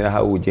magikoinira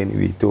hau Jane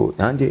witu,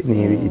 anje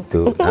ni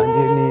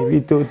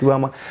witu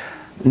tuama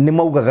ni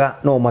maugaga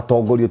no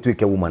matongorio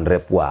twike woman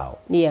rep wao.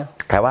 Yeah.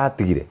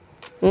 Kawatigire.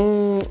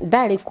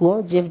 Ndari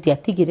kuo Jeff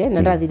diatigire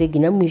na ndathire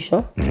ginya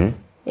mwisho.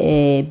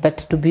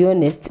 But to be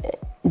honest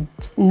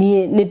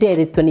ni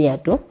nderetwo ni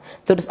andu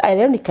tondu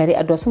ironically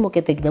andu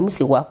acumukete ginya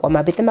muci gwakwa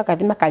mambite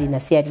makathi makari na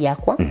ciari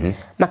yakwa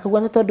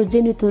makagwa na tondu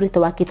Jane uturite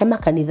wakite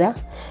makanitha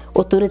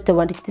uturite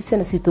wandikite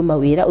ciana citu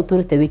mawira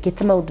uturite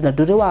wikite maundu na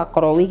nduri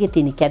wakorwo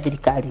wigitini kia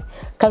thirikari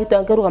kawitu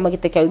angeruga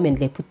magite kia women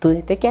rep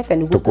turite kia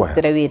tani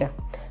gututere wira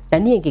na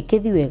nie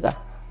ngikithi wega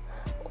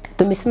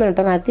tumisema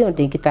ndanathio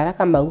ndingitara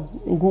kama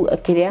ngu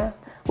akiria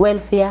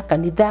welfare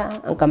kanitha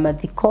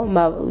ngamathiko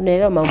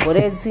nero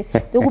mamborezi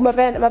ndugu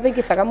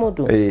mabengi saga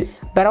mundu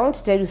but I want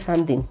to tell you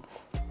something.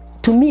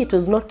 To me it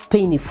was not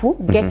painful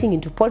getting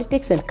into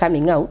politics and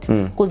coming out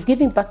because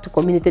giving back to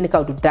community ni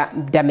kaudu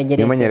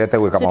damenyerete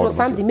so it was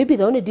something maybe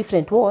the only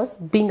different was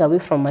being away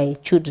from my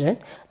children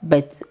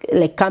but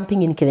like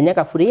camping in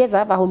Kirinyaga for years I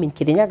have a home in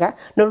Kirinyaga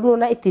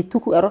no it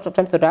took a lot of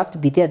time to have to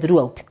be there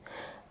throughout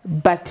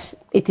but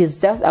it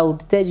is just I would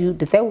tell you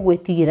the time we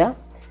tigira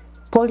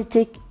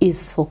politics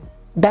is for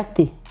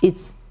dirty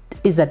it's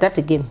a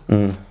dirty game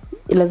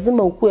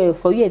lazima ukue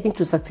for you I think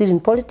to succeed in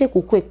politics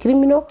ukue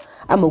criminal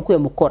ama ukue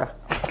mukora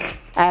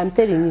I am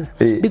telling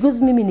you because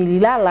mimi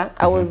nililala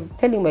I was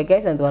telling my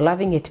guys and they were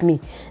laughing at me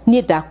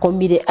ni da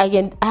komire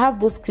again I have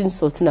those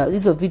screenshots now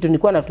hizo video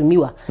nilikuwa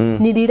natumiwa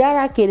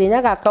nililala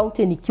Kirinyaga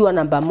county nikiwa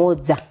namba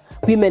 1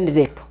 women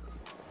rep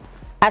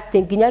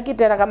atenginya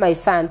kitera kama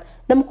isan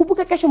na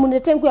mkumbuke kesho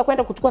mniletengu ya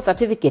kwenda kuchukua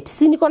certificate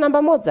si niko namba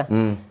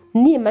 1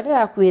 ni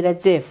madara kuira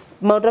Jeff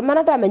maundu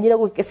manada amenyira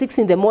ku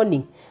 6 in the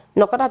morning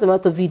na kata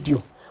tomato video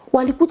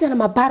walikuja na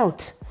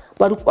mabarot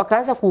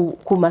wakaanza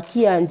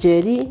kumakia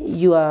Njeri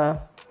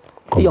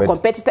your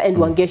competitor and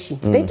Wangeshi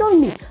they told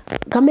me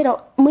kamera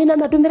mwina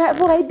madumira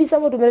vora ibisa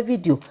madumira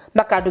video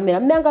makadumira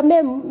menga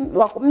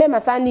mema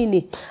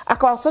sanini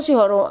akawa soci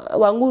horo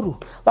wanguru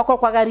wako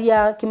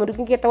kwagaria kimundu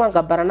kingeta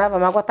wanga baranava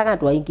magwataga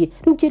andu aingi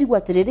rukiri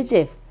gwatiriri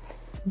Jeff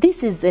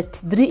this is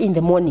at 3 in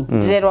the morning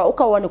direrwa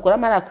ukawana kura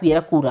mara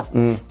kuyera kura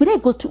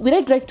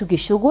we drive to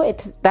Gishogo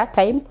at that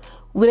time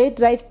we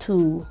drive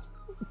to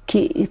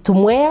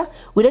Mwea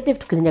we drive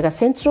to Kirinyaga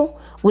Central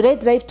we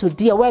drive to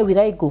Dia where we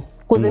go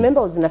because remember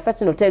I was in a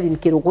certain hotel in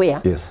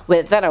Kirugwea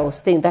where that I was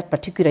staying that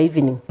particular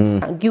evening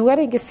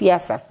giugarenge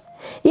siasa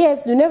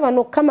yes you never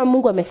know kama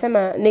Mungu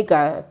amesema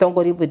niga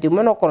tongori budi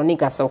mwana kono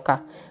niga soka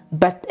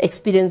but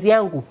experience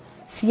yangu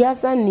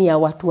siasa ni ya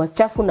watu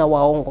wachafu na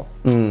waongo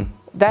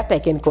that I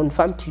can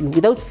confirm to you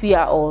without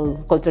fear or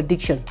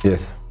contradiction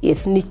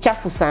yes ni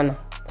chafu sana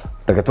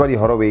dagatwari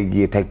horo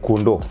wegi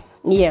taekwondo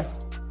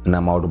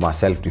na maundu ma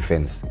self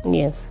defense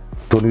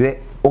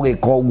tonire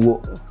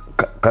ugikoguo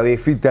kawe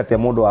fit ate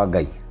mundu wa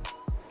Ngai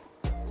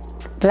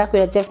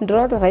Drakwira Jeff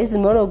ndorata saizi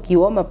nimeona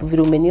ukioma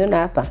virumeniona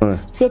hapa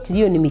si eti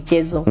hiyo ni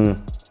michezo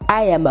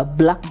I am a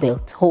black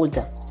belt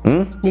holder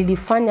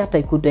nilifanya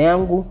taekwondo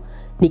yangu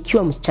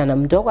nikiwa msichana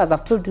mdogo as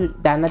I've told you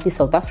Danadi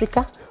South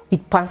Africa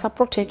with cancer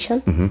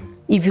protection.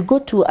 If you go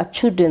to a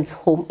children's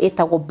home,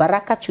 etago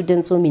Baraka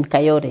Children's Home in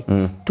Kayore,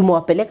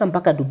 tumewapeleka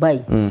mpaka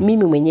Dubai,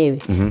 mimi mwenyewe,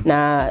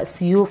 na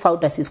CEO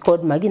founder is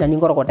called Magina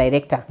Ningoro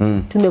director.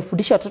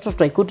 Tumefundisha watoto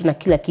tuaikutu na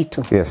kila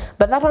kitu. Yes.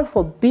 But that one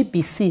for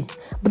BBC,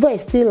 but though I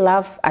still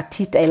laugh at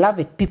it, I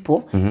love it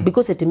people,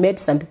 because it made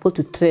some people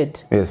to trade.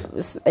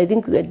 Yes. I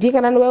think,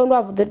 jika nani wewe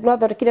know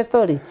the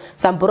story?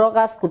 Some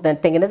bloggers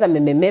kutengeneza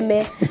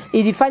meme,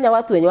 ilifanya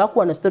watu wenye wako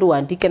wana story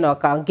waandike na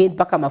wakaagain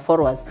mpaka ma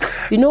followers.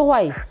 You know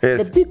why?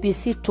 Yes. The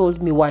BBC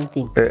told me one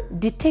thing.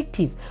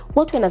 Detective,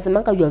 watu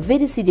wanasemanga you are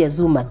very serious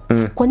woman.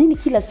 Kwa nini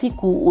kila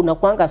siku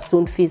unakuanga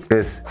stone face?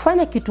 Yes.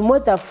 Fanya kitu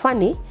moja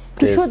funny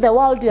to show the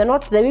world you are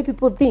not the way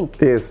people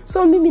think. Yes.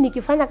 So mimi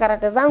nikifanya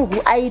karata zangu,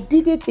 I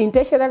did it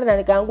intentionally na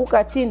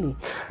nikaanguka chini.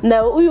 Na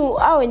huyu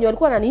hao wenye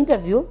walikuwa na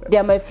interview, they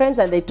are my friends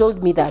and they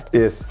told me that.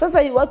 Yes.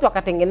 Sasa watu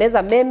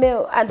wakatengeneza meme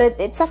and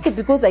it's okay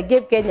because I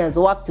gave Kenyans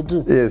work to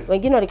do. Yes.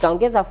 Wengine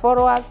walikaongeza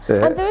followers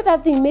and the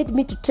other thing made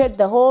me to trade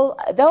the whole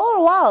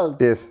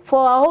world. Yes.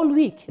 For a whole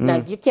week. Na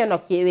gikiana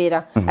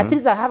kiwera. At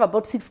least I have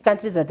about 6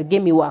 countries that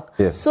gave me work.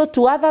 Yes. So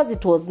to others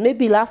it was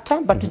maybe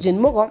laughter, but to Jane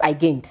Mugo I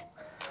gained.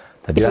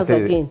 It was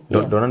again.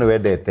 Yes. Don't know where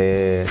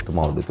they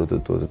tomorrow to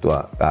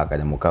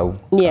kanyamu kau.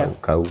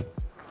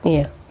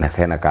 Yeah. Na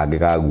kana kage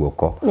ka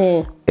guoko.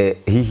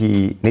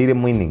 Hihi ni ile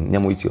meaning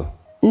nyamu icio.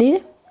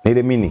 Ni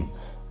ile meaning.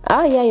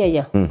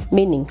 Yeah.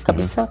 Meaning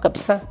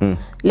kabisa.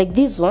 Like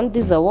this one,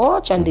 this is a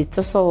watch and it's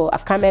also a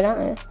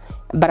camera,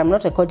 but I'm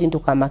not recording to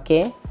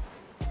Kamake.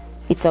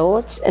 It's a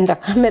watch and a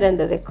camera and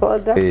a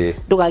recorder. This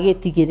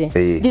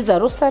is a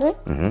rosary.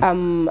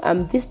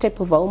 I'm this type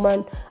of a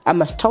woman.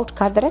 I'm a stout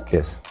Catholic.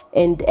 Yes.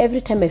 And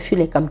every time I feel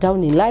like I'm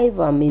down in life,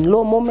 I'm in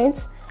low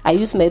moments, I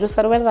use my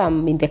rosary, whether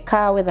I'm in the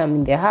car, whether I'm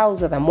in the house,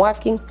 whether I'm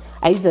working,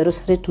 I use the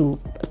rosary to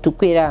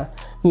kwera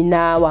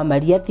nina wa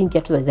Maria think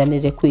ya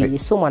tuwaidhanire kweli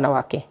so mwana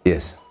wake.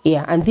 Yes.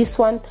 Yeah, and this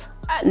one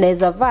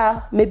naeza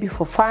vaa maybe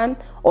for fun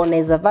or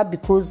naeza vaa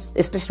because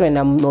especially when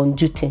I'm on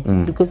duty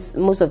because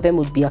most of them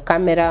would be a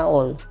camera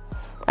or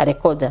a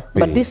recorder.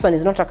 But this one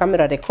is not a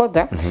camera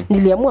recorder.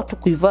 Niliamua tu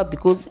kuivaa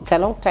because it's a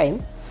long time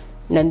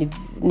na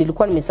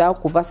nilikuwa nimesahau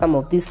kuvaa some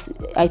of these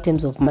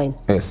items of mine.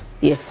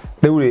 Yes.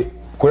 Leure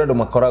kuri ndo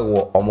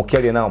makoragwo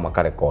omukiaria nao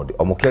makarecord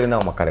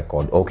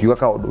okiuga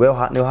ka we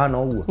ne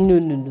hana uguo.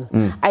 No.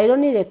 I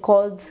only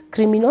record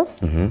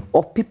criminals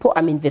or people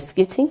I'm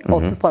investigating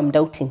or people I'm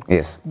doubting.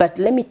 Yes. But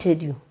let me tell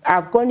you,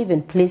 I've gone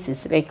even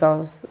places like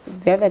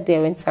the other day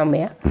I went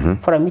somewhere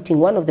for a meeting.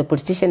 One of the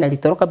politicians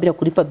alitoroka bila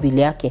kulipa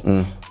bili yake.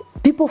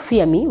 People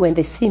fear me when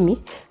they see me.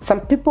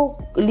 Some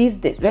people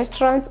leave the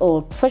restaurants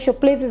or social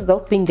places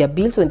without paying their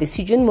bills when they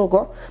see Jane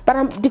Mugo. But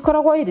I'm I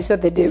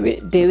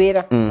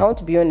want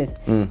to be honest.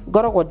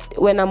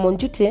 When I'm on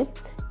duty,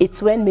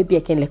 it's when maybe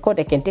I can record,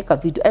 I can take a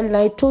video. And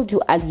like I told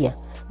you earlier,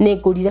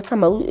 negolira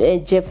kama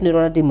Jeff ni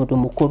Ronald mudo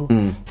mukuru.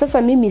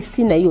 Sasa mimi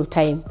sina hiyo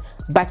time.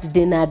 But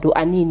denado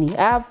anini.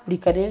 I've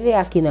likarere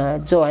akina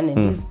Joan and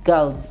these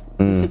girls.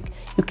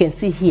 You can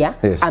see here,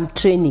 yes. I'm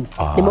training.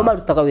 The mama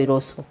lutaga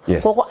wiroso.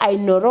 Yes. I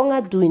no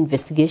longer do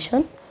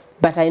investigation,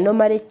 but I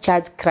normally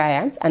charge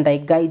clients and I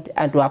guide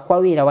and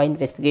wakwawira wa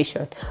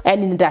investigation.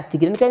 And in that,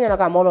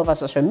 I'm all over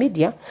social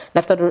media.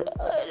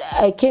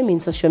 I came in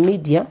social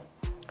media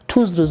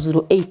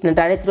 2008 na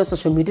director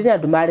social media na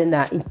dumare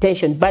na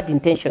intention, bad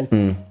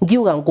intention.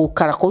 Ngiuga ngo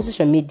karako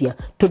social media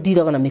to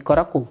deal na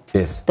mikorako.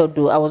 Yes.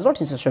 I was not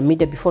in social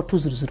media before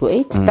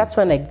 2008. That's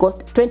when I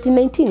got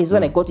 2019 is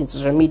when I got in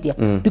social media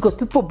because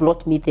people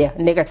blocked me there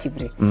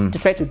negatively to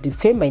try to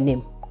defame my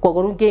name. Kwa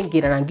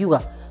gorungengira na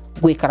ngiuga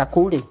gwe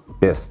karakule.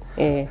 Yes.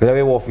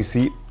 Rĩrĩa wĩ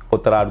office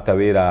utararuta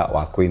wĩra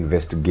wa ku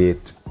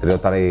investigate rĩrĩa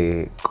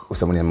utari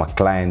usemania ma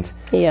client.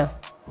 Yeah.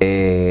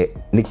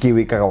 Niki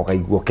wikaga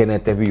wakaigua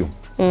kenete biũ.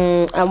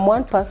 I'm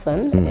one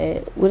person.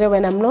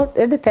 When I'm not,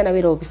 every time I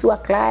will be a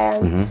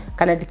client,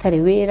 kana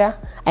dikariwera.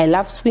 I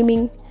love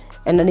swimming,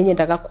 and nini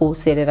ndaka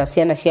kuserera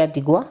siana shia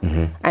digwa.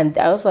 And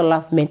I also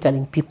love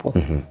mentoring people.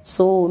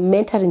 So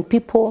mentoring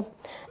people,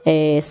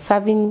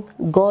 serving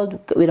God,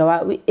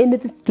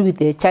 anything to do with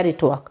the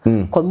charity work,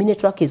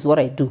 community work is what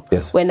I do.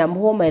 Yes. When I'm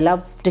home, I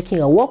love taking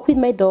a walk with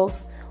my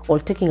dogs, or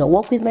taking a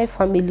walk with my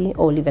family,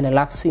 or even I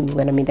love swimming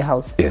when I'm in the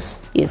house.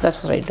 Yes. Yes,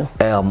 that's what I do.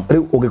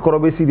 Ugikorwo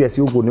be serious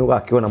ugo ni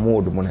ugakiona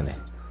mundu munene.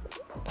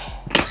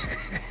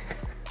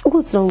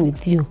 What's wrong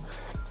with you?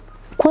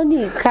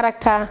 Kwani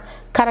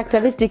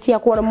characteristic ya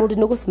kuona mundu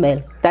ni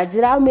gusmell.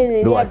 Tajira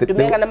umene ni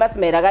tumeka na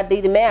masmell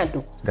agadeire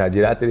meandu.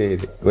 Tajira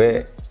atiriri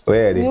we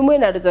ni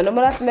mwena ndo no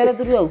marasmell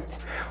throughout.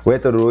 We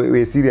to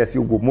we serious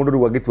ugo mundu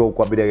ru agitwa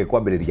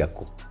kwambiriria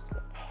ko.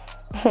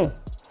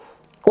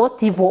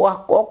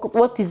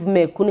 What if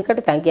me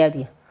kunikati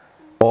tangiaria?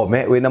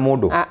 We na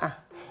mundu.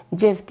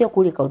 Jeff te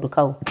kuri kaundu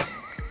kau.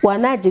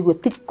 Wanaje go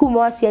tikuma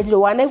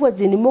wasiariro wanaigwa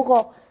Jane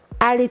Mugo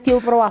aritie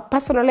over wa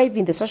personal life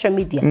in the social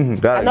media.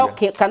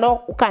 Kana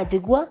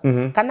ukajigwa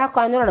kana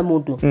kwanyona na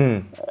mundu.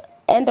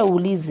 Enda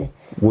ulize.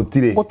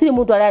 Gutire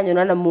mundu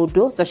aranyona na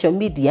mundu social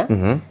media.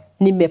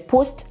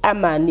 Nimepost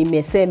ama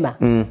nimesema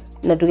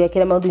na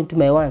tugekera maundu into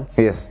my wants.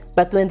 Yes.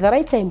 But when the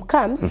right time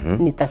comes,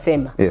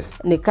 nitasema. Yes.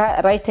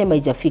 Nika right time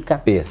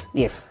haijafika. Yes.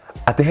 Yes.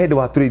 Ate head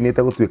wa turi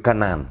nita gutuika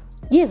nan.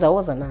 Yes, I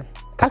was a nun.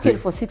 Actually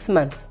for 6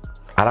 months.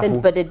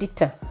 Saint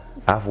Benedicta.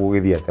 Afu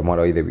ugithia te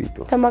mwana wa ithe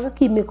witu. Tamaga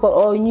kimiko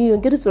o nyu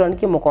ngiru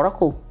turanike mukora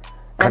ko.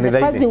 And the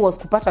first thing was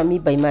kupata me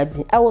by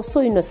imagine. I was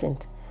so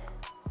innocent.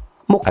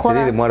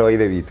 Mukora. Ate mwana wa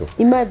ithe witu.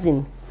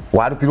 Imagine.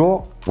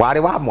 Warutirwo wari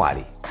wa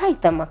mwari.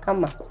 Kaita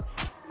makama.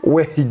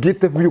 We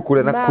higite biu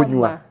kure na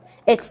kunywa.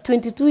 At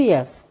 22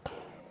 years.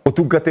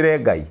 Utungatire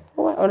Ngai.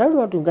 Ona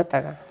ru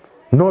ndungataga.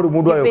 No ru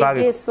mundu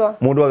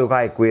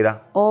ayo kwira.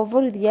 O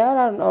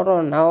vorithia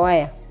orona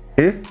waya.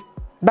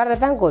 But I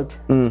thank God.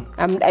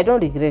 I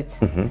don't regret.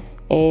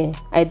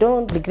 I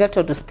don't regret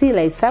at all. Still,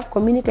 I serve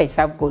community, I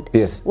serve God.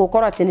 Yes.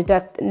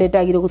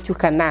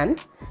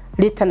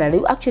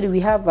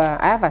 Actually, I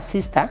have a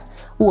sister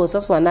who was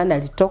also a nun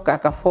and talk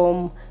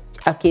form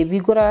a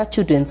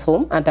children's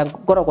home and I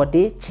got a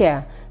day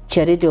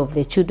charity of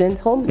the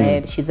children's home.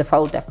 And she's the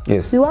founder.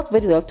 Yes. We work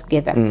very well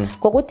together.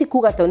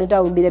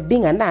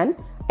 Being a nun,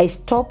 I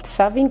stopped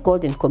serving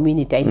God and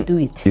community. I do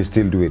it. You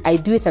still do it? I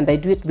do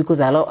it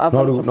because I love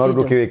freedom.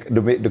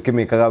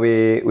 Ndukimikaga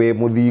we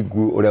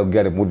muthingu uria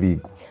ungiari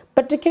muthingu.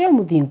 But tukire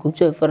muthingu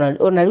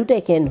onaruta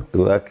ikeno.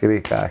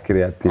 Akirika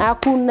ati.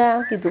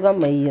 Hakuna kitu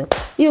kama hiyo.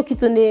 Hiyo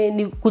kitu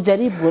ni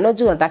kujaribu,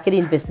 unajua nataka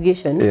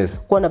investigation. Yes.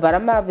 Kuona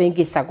barama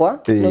bengi sagwa,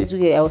 unajua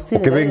I was still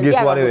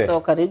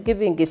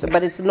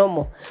but it's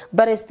normal.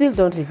 But I still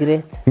don't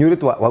regret. Ni uri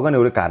twa wagane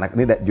uri kana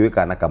ni njui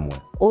kana kamwe.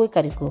 Owe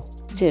kariko.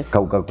 Jeff.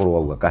 Kauka kurwa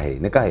uga kahe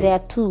ni kahe. There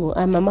are two.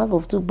 I'm a mother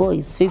of 2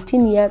 boys,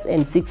 15 years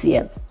and 6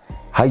 years.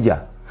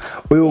 Haya.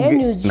 Uyu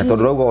ungi na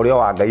tondorogo uria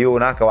wa Ngai uyu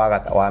nake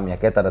wa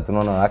miaka 6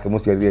 nono nake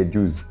muciarire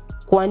juice.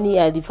 Kwani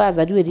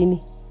alifaza duwe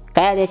rini?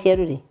 Kaya ria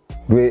ciaruri.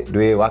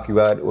 Dwe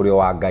wakiwa uria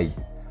wa Ngai.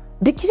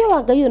 Dikire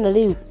wa Ngai ona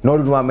riu. No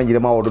ru wamenyire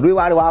maundu dwe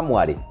wari wa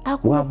mwari.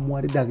 Wa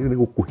mwari ndagire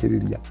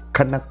gukuhiriria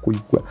kana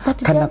kuigwa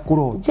kana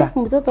kurota. Jeff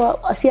mtoto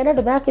ciana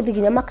ndo barake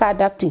thiginya maka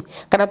adapting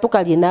kana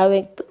tukarie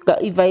nawe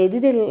if I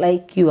really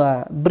like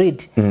your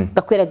breed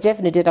ngakwira Jeff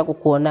ni ndenda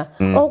gukuona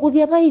o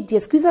guthia baidie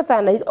squeeze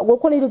tana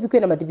gukona iro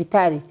bikwena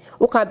mathibitari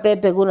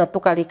ukambebe guna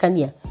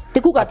tukarikania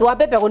tikuga tu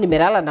wabebe guni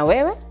merala na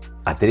wewe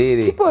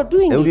atiriri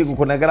uri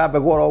gukunagara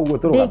mbegu oro uguo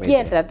turugamite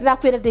ndingienda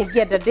ndirakwira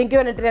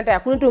ndingiona ndenda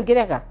yaku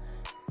ndungireka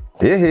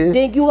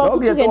ndengiuga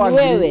kutuge ni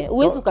wewe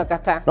uwezi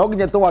ukakata no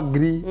nginya to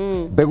agree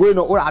mbegu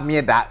ino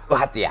uramienda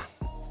hatia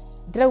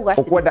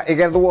ukwenda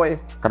igethwo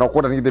kana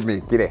ukwenda ni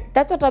ndimikire.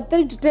 That's what I'm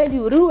trying to tell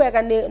you.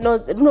 Ruwega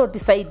no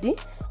decide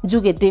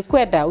njuge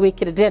ndikwenda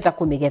wikire ndenda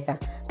kumigetha.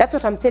 That's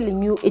what I'm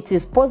telling you. It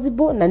is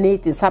possible na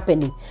it is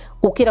happening.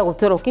 Ukira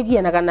gutoro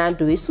kigianaga na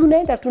andu isu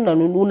naenda tu na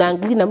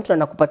unaangili na mtu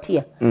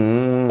anakupatia.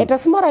 It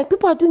is more like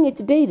people are doing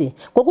it daily.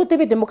 Kwa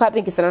gutebe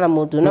demokabengi sana na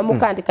mundu na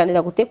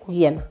mukandikanira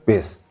gutekugiana.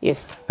 Yes.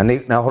 Yes.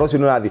 Na horosi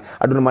no rathi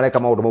andu ni mareka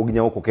maundu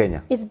mauginya huko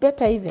Kenya. It's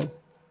better even.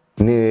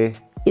 Ni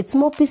it's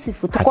more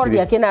peaceful to call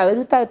ya kenawe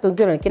ruta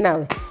tongero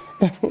kenawe.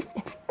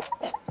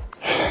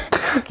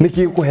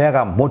 Niki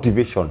kuheaga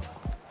motivation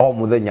o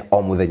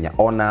muthenya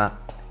ona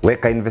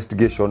weka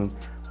investigation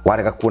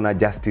warega kuona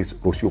justice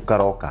rucio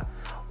karoka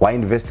wa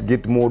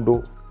investigate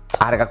mundu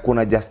arega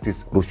kuona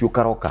justice rucio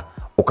karoka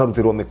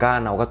ukarutirwo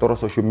mikana ugatoro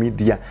social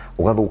media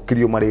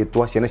ugathukirio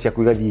maritwa ciana cia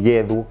kuigathi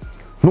gethu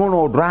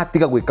no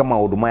dratiga gwika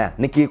maundu maya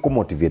niki ku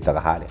motivateaga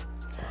hare.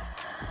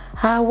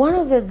 One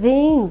of the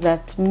things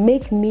that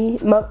make me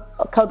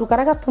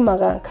kaudukaraga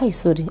tumaga kai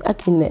sorry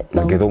akine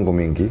na ngethongo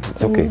mingi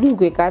it's okay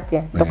ndugwe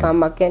katia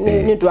tokamake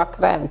ni ndo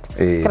client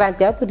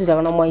ya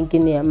tudiraga na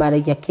mwaingine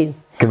maragia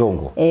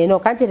kithongo no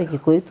kanjere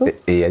kikuitu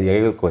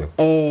aria gikuyu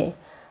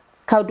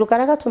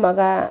kaudukaraga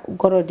tumaga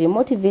goro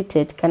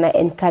demotivated kana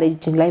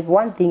encouraging life.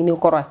 One thing ni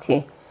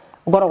ukorati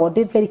goro go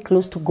very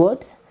close to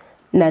God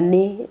na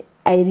ni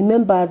I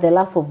remember the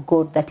love of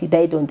God that he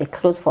died on the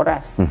cross for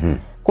us.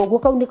 Koguo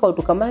kaunika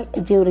undu kama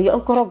jeuri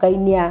onkoro Ngai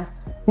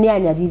ni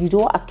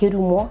anyaririrwo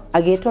akirumwo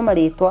agetwa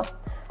maritwa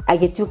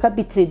agetiuka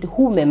betrayed.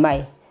 Who am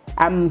I?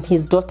 I'm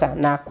his daughter.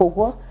 Na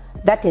koguo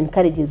that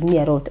encourages me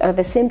a lot. And at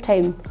the same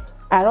time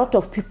a lot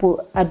of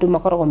people adu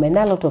makoro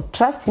mena a lot of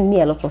trust in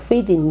me, a lot of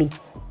faith in me.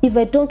 If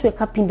I don't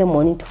wake up in the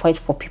morning to fight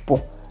for people,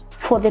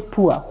 for the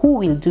poor, who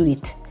will do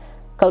it?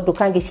 Kaudu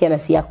kange ciana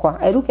ciakwa.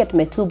 I look at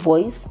my 2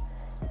 boys,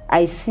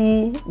 I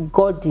see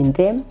God in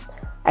them.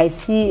 I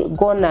see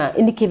gona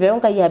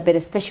indikiveonga ya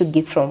very special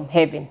gift from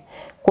heaven.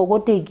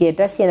 Kogote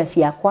igeda ciana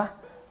ciakwa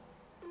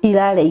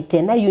ilale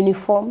itena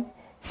uniform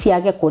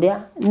ciage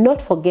kuria,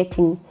 not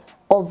forgetting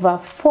over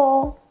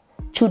 4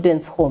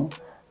 children's home.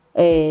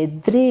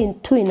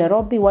 2 in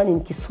Nairobi, 1 in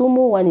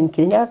Kisumu, 1 in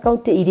Kirinyaga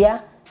County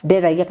iria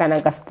nderagia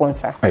kananga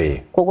sponsor.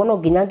 Kogono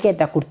ginya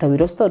ngenda kuruta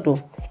wiro stodo.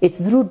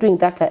 It's through doing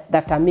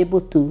that I'm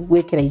able to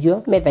wekera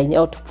irio metha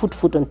out to put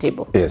food on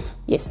table.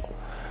 Yes.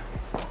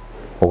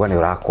 Ogani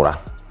urakura.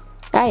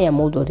 I am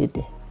old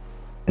already.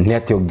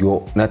 Nete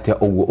uguo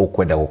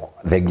ukwenda guko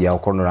thegia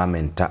ukono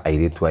ramenta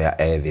airitwa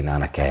ya ethi na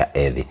anake ya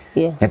ethi.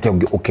 Nete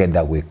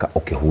ukenda gwika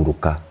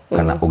ukihuruka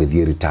kana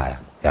ugithie retire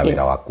ya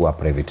wira waku wa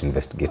private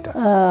investigator.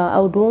 I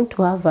would want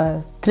to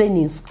have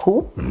training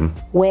school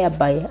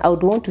whereby I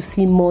would want to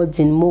see more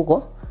Jane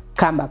Mugo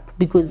come up,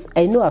 because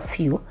I know a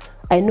few.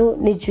 I know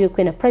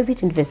Nigeria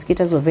private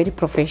investigators who are very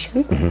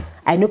professional.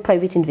 I know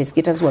private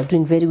investigators who are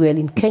doing very well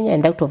in Kenya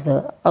and out of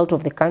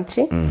the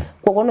country.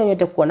 Kwa kono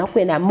yote kuona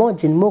kwena more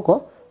Jane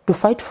Mugo to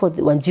fight for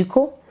the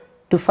Wanjiko,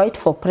 to fight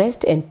for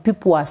Prest, and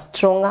people who are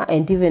stronger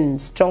and even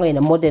stronger in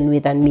a modern way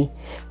than me.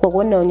 Kwa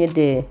kono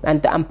yote,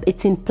 and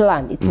it's in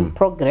plan, it's in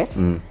progress.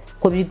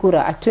 Kwa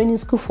bigura a training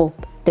school for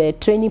the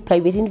training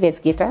private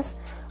investigators,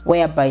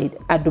 whereby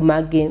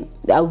Adumage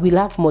will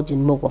have more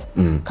Jane Mugo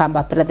come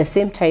up, but at the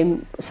same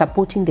time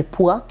supporting the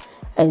poor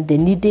and the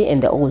needy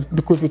and the old,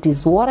 because it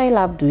is what I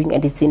love doing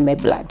and it's in my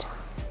blood.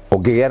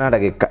 Ogegana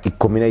ndagika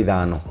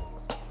 15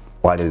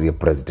 wale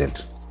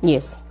president.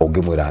 Yes.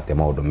 Ogimwira ate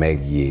maundu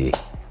megie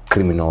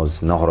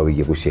criminals na horo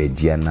wigie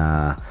gucenjia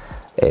na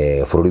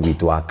bururi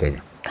witu wa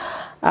Kenya.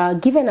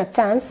 Given a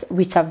chance,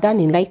 which I've done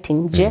in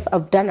writing, Jeff,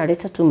 I've done a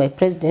letter to my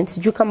president.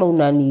 Sijui kama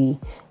unani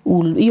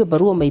hiyo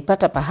barua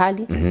umeipata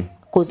pahali.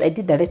 Because I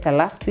did a letter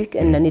last week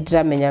and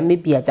nanidra menya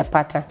maybe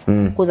ajapata.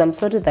 Because I'm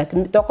sorry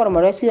that tokoro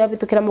maresi ya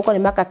vitu kila mko ni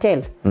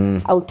makatel.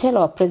 I'll tell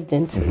our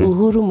president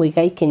Uhuru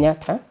Muigai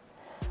Kenyatta,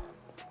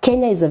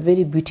 Kenya is a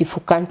very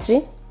beautiful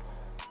country.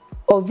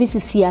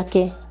 Obviously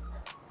yake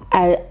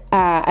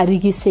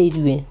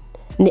arigiseiriwe.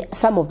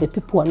 Some of the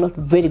people are not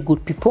very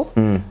good people.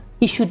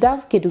 He should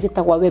have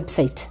kedugeta wa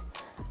website,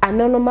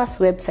 anonymous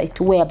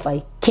website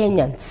whereby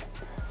Kenyans,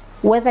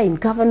 whether in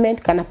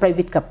government kana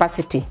private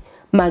capacity,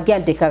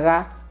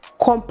 magiandikaga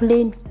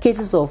complain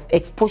cases of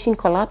exposing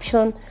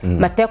corruption,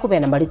 mateko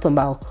bena marito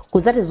mbao,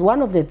 because that is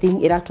one of the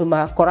thing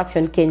iratuma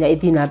corruption Kenya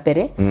edina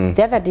bere.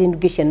 The other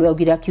delegation where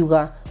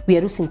we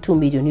are losing 2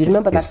 million. You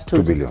remember yes, that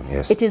 2 billion,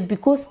 yes. It is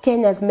because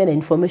Kenya's men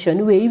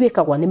information we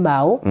iweka wani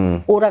mao,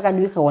 oraga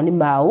niweka wani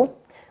mao,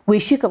 we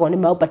shika wani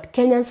mao, but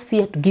Kenyans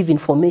fear to give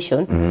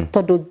information.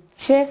 Todo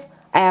chef,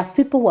 I have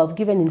people who have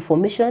given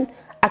information,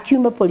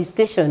 Akuma police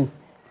station,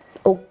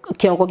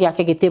 kiongo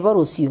gyake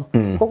geteborosio.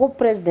 Koko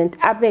president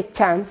have a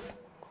chance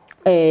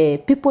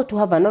people to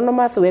have an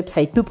anonymous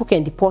website, people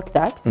can report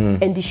that,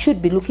 and he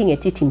should be looking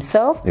at it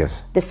himself.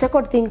 Yes. The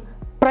second thing,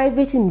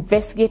 private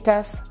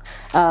investigators,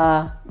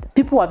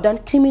 people who have done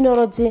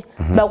criminology,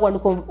 but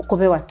want to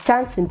have a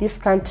chance in this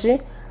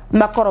country,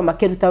 makoro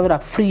makerutawira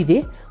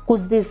freely,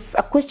 because there's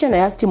a question I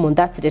asked him on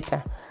that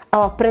letter.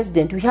 Our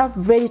president, we have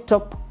very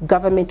top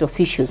government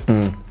officials.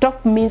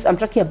 Top means I'm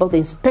talking about the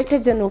Inspector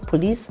General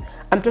Police,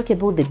 I'm talking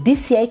about the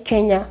DCI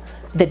Kenya,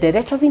 the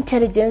Director of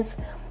Intelligence,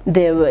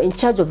 they were in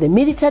charge of the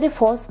military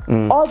force,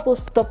 all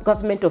those top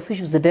government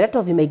officials, the Director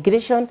of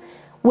Immigration.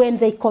 When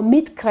they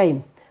commit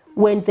crime,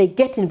 when they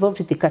get involved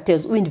with the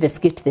cartels, we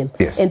investigate them.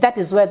 Yes. And that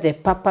is where the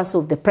purpose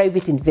of the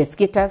private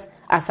investigators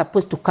are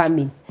supposed to come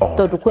in.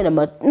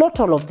 Not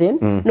all of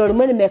them,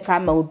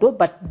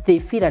 but they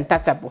feel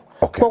untouchable.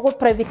 Kwa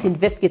private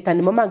investigator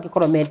ni mama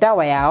angikoro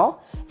medawa yao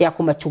ya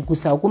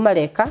kumachunguza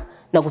ugumareka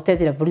na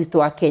gutethira burito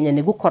wa Kenya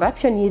ni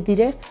corruption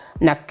yithire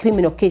na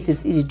criminal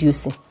cases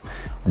reducing.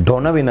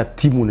 Dona we na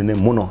timu nene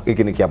muno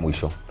iki ni kia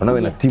mwisho. Dona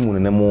we na timu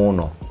nene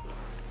muno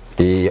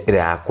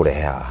ire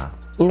akurehe haha.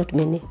 Not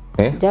many.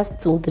 Just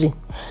 2,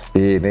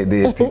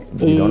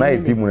 3. Dona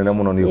timu nene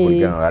muno ni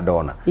kuligana na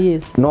dona.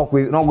 Yes. No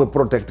we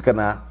protect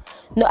kana.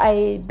 No,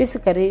 I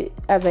basically,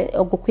 as I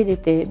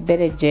ogokwirite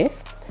bere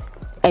Jeff,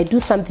 I do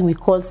something we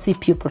call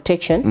CPU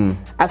protection.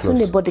 As soon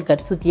as bodyguard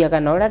to the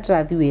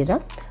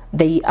Yaganora,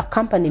 they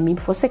accompany me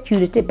for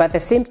security, but at the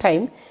same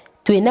time,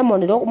 to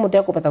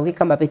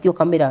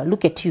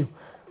look at you.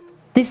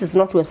 This is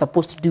not what we're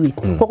supposed to do it.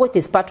 It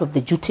is part of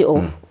the duty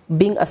of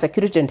being a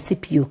security and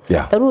CPU.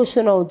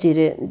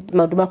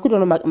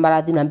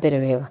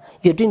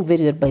 You're doing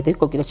very well, by the way.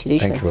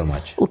 Congratulations. Thank you very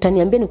much.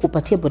 Utaniambia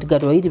nikupatie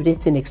bodyguard wa hili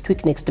next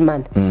week, next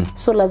month.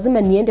 So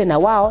lazima niende na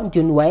wao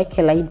ndio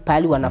niwaeke line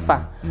pali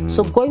wanafaa.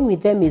 So going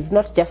with them is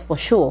not just for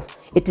show off.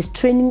 It is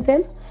training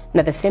them. And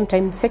at the same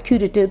time,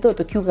 security, though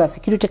the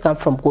security come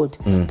from God.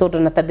 I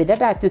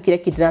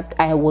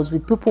was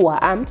with people who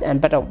were armed, and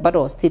but I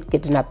was still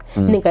kidnapped.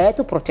 Ninga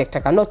to protect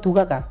her, not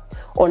tugaga.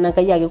 Or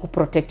nanga to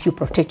protect you,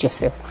 protect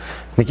yourself.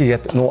 Niki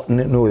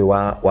no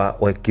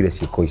wa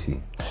kiresi koisi.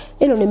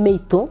 Eno ni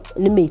meito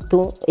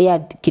ya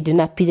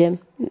kidnapping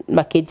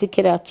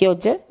makejikira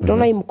kioje.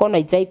 Don't I mkona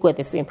ijai kwa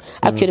the same.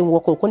 Actually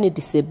mwako koni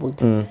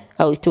disabled.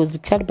 It was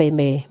declared by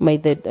my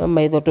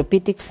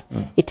orthopedics.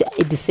 It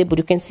disabled.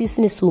 You can see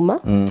sini suma.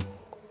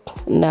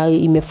 Na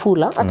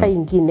imefula hata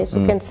ingine, so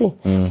you can see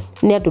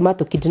ni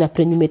adumato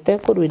kidnapping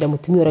nimeteko ruida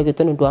mutumio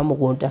ragetoni ndo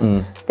amugonda.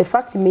 The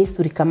fact means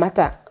to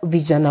rikamata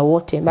vijana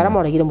wote marama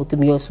waragira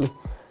mutumio su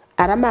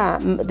arama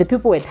the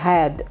people had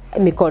hired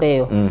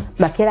mikoreo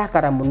makera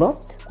karamuno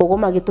kogo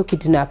magito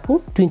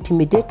kidnapu to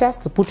intimidate us,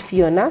 to put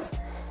fear on us.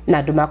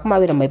 Na dumakuma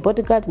wera my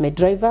bodyguard, my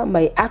driver,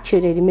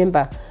 actually I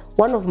remember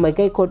one of my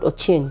guy called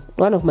Ochieng,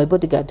 one of my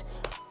bodyguard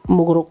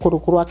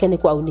mugurukuru wake ni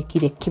kwa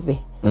unikire kibe.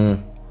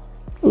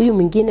 Huyu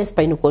mwingine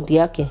spinal cord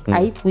yake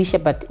haikuisha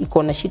but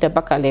iko na shida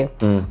mpaka leo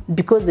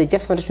because they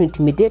just wanted to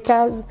intimidate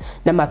us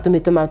na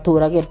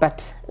maturage,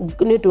 but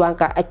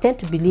I tend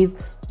to believe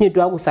ni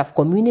ndo agu serve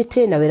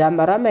community na wera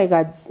marama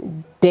ega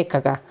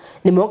dekaga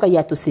ni monga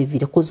ya to save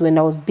because when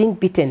I was being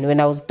beaten, when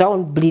I was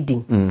down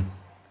bleeding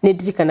ni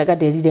dirikanaga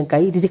nderire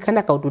ngai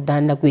dirikana kaundu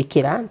ndana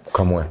gwikira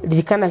kamwe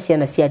dirikana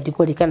ciana cia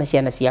ndiko dirikana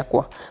ciana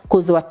ciakwa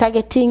because they were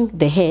targeting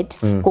the head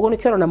kogo ni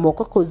kero na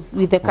moko because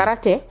with the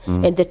karate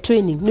and the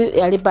training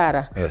ni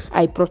alibara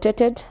I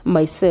protected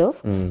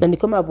myself na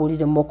nikoma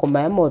burire moko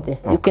maya mothe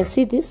you can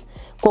see this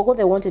kogo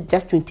they wanted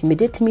just to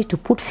intimidate me, to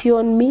put fear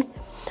on me.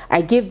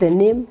 I gave the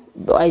name,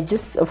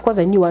 of course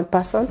I knew one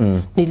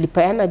person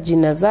nilipeana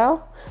jina zao,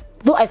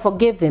 though I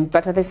forgave them,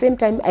 but at the same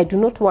time I do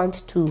not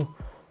want to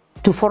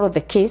follow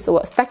the case.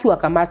 Sitaki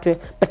wakamatwe,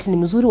 but ni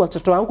mzuri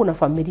watoto wangu na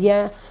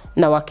familia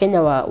na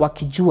Wakenya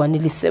wakijua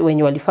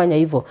wenye walifanya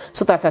hivyo,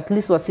 so that at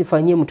least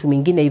wasifanyie mtu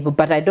mwingine hivyo,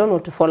 but I don't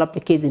want to follow up the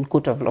case in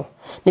court of law.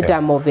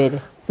 Nitamovere.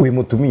 Wi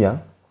mutumia?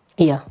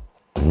 Yeah.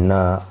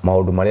 Na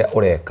maundu maria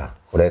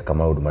ureka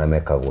maundu maria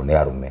mekagwo ni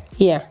arume.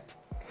 Yeah.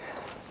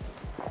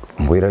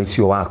 Mwira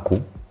icio waku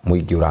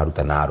muingi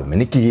uraruta na arume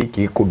niki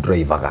giki ku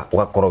driverga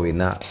ugakorwo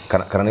wina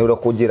kana ni uri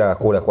kunjiraga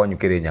kuria kwanyu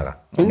Kirinyaga?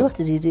 No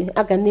tiri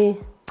agani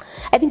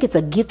I think it's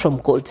a gift from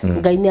God.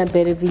 Ngai ni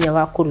ambere vinya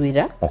wa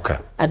kurwira. Okay.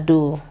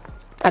 Adu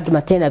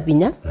matena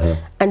vinya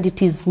and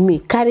it is me.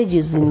 Courage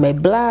is in my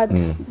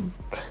blood.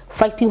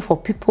 Fighting for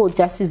people,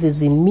 justice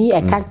is in me.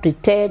 I can't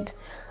pretend.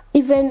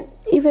 Even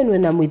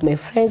when I'm with my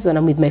friends, when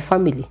I'm with my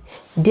family,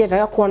 I'll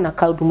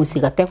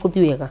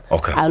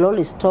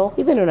always talk.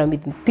 Even when I'm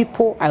with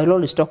people, I'll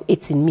always talk.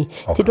 It's in me.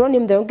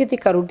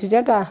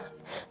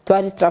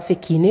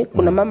 Traffic ine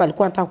kuna mama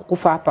alikuwa anataka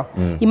kukufa hapa.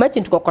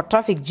 Imagine tuko kwa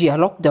traffic juu ya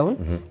lockdown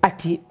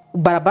ati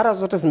barabara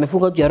zote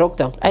zimefunga juu ya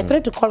lockdown. I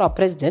tried to call our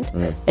president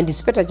and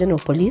Inspector General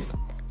of Police.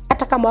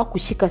 Hata kama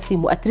hakushika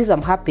simu, at least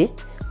I'm happy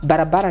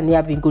barabara ni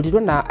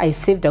abingulirwa na I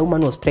saved a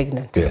woman who was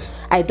pregnant. Yes.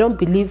 I don't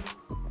believe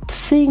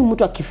seeing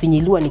mtu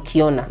akifinyiliwa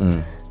nikiona.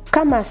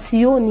 Kama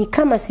sioni,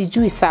 kama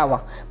sijui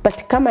sawa,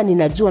 but kama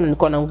ninajua na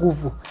niko na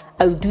nguvu,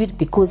 I will do it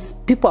because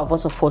people have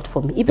also fought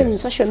for me. Even in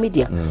social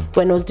media,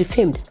 when I was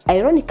defamed,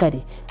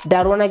 ironically,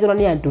 darwana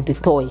gironi and the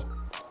toy.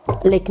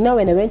 Like now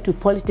when I went to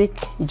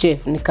politics,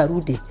 Jeff,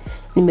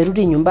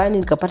 nimerudi nyumbani,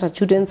 nikapata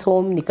children's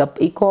home,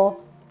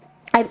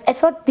 I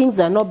thought things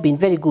are not been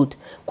very good.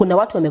 Kuna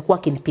watu wamekuwa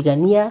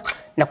kinipigania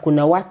na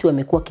kuna watu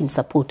wamekuwa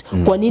kinisupport.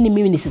 Kwa nini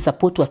mimi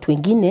nisisupport watu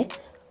wengine?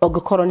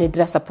 Ogokoro ni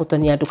dra support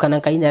ni andu kana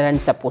kaina rani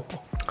support.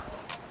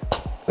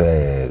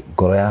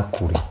 Goro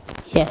yaku ri.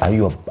 Yeah.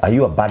 Are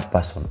you a bad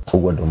person?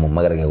 Ugo ndo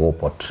magarage go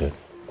portray.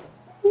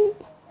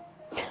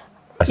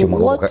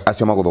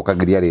 Acio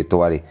maguthukagiria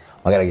ritwa ri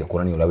magarage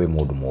kurani ura we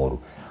mundu moru.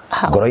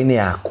 Goro-ini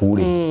yaku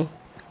ri.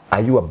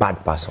 Are you a bad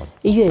person?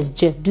 Yes,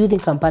 Jeff, do you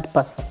think I'm a bad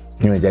person?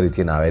 Niwe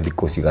jariti na we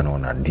thiko cigana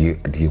ona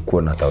die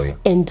kuona ta we.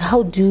 And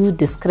how do you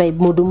describe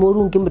mundu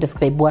moru ngimu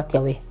describe what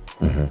ya we?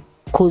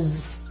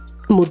 Cause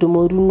mundu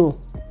moru no.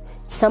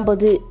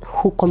 Somebody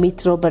who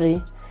commits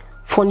robbery,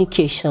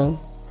 fornication,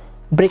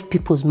 break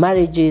people's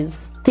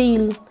marriages,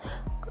 steal,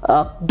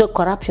 do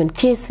corruption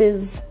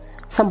cases,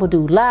 somebody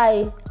who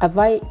lie. Have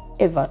I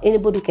ever,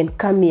 anybody can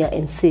come here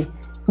and say,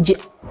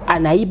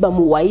 anaiba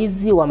mu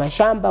waizi wa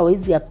mashamba,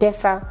 waizi ya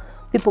pesa,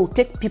 people who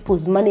take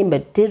people's money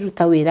mbeteru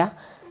tawera.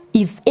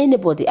 If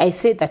anybody, I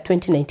said that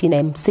 2019,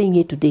 I'm saying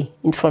it today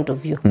in front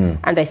of you,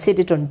 and I said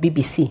it on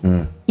BBC.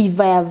 If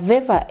I have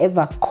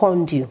ever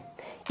conned you,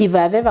 if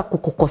I've ever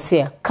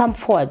kukukosea, come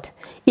forward.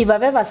 If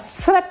I've ever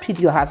slept with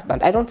your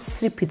husband, I don't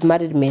sleep with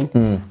married men.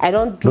 I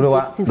don't do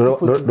those things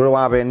people do.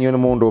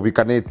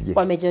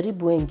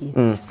 Wamejaribu wengi.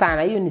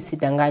 Sana, hiyo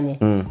nisidanganye.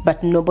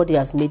 But nobody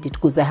has made it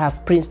because I have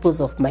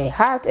principles of my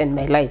heart and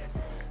my life.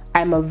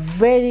 I'm a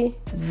very,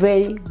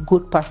 very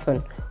good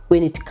person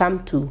when it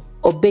comes to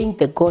obeying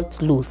the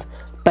God's laws.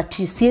 But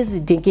you see,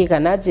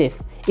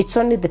 it's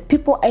only the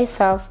people I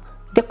serve,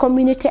 the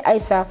community I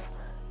serve,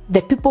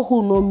 the people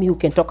who know me who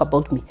can talk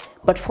about me.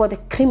 But for the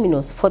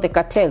criminals, for the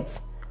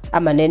cartels,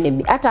 I'm an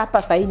enemy. Hata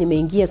hapa sahi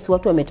nimeingia si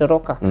watu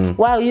wametoroka.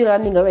 Why are you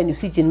running away and you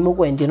see Jane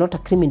Mugo and you're not a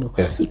criminal?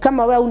 Yes.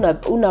 Kama wewe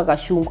una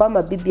gashungu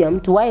ama bibi ya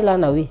mtu, why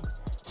run away?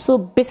 So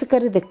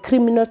basically the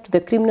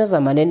criminals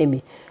I'm an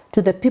enemy.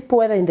 To the people,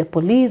 whether in the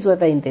police,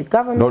 whether in the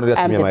government,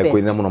 I'm the best.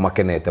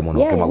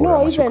 Yeah,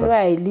 no, even where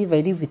I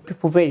live with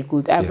people very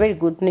good. I have very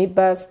good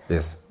neighbors.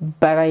 Yes.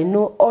 But I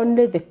know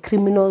only the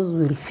criminals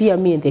will fear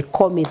me and they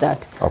call me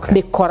that. Okay.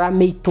 Mekora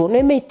meito.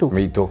 Ne meito.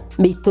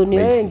 Meito ni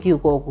wengi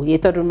ugogo.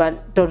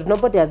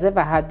 Nobody has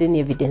ever had any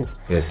evidence.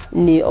 Yes.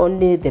 Ni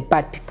only the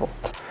bad people.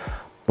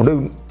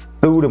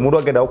 Ule mundu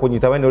agenda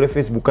ukunyita wene ule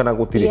Facebook kana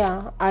gutire?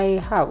 Yeah, I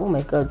have. Oh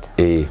my God.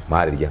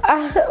 Maria.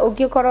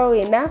 Ukikora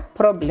wena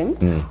problem.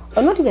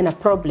 Or not even a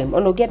problem.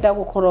 Ono genda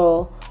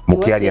gukoro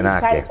mukiaria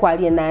nake.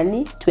 Kwaria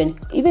nani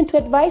even to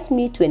advise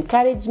me, to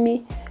encourage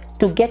me,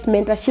 to get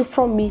mentorship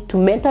from me, to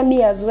mentor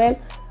me as well,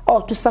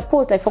 or to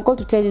support. I forgot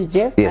to tell you,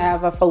 Jeff. Yes. I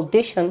have a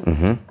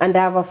foundation and I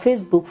have a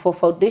Facebook for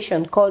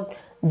foundation called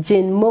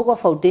Jane Mugo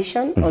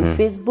Foundation on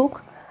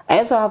Facebook. I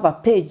also have a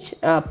page,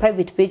 a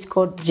private page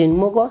called Jane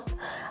Mugo.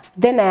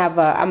 Then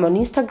I'm on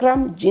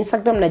Instagram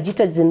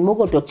najita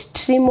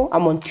zenmogo.trimo.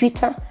 I'm on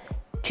Twitter.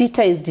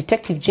 Twitter is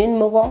Detective Jane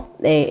Mugo,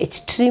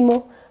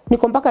 Extremo,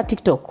 niko mpaka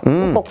TikTok,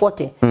 uko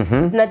kote.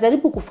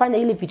 Najaribu kufanya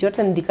ile video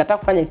yote nilikataa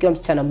kufanya nikiwa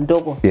msichana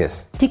mdogo.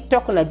 Yes.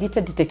 TikTok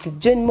najiita Detective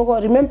Jane Mugo.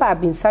 Remember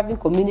I've been serving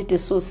community,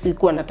 so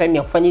sikuwa na time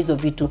ya kufanya hizo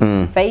vitu.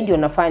 Sasa ndio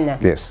nafanya.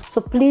 Yes.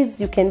 So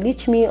please you can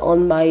reach me on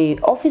my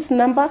office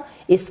number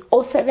is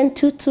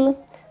 0722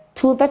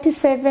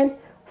 237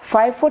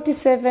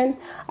 547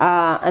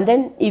 and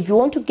then if you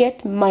want to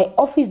get my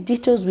office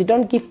details, we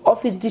don't give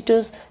office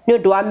details. No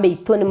do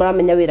ameito ni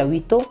maramenya wera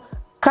wito.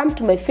 Come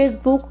to my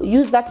Facebook,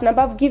 use that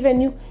number I've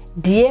given you,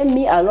 DM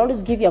me, I'll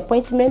always give you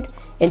appointment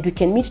and we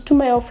can meet to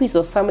my office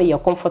or somewhere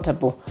you're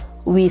comfortable.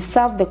 We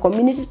serve the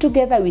community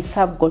together, we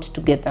serve God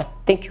together.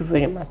 Thank you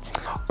very much.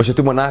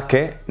 Oshitumwa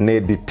nake ni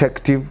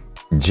Detective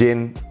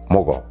Jane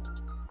Mugo,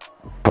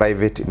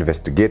 private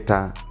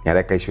investigator,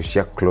 nyareka isho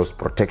cia close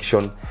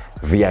protection,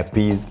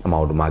 VIPs na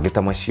maundu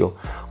magita macio,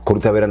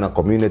 kuruta wira na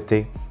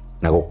community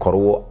na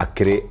gukorwo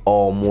akiri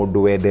o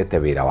mundu wendete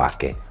wira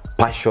wake.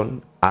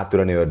 Passion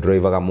atura niyo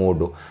driver ga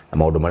mundu na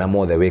maundu maria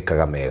mothe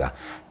wikaga mega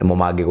nimo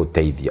mangi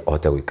guteithia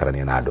ohote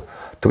guikarania na andu.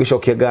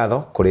 Tugicokia ngatho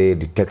kuri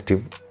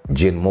Detective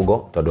Jane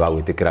Mugo tondu wa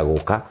gwitikira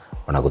guka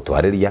ona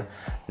gutwariria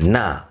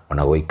na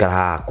ona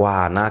guikara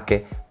kwa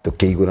nake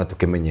tukiiguna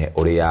tukimenye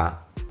uria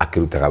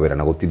akirutaga wira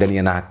na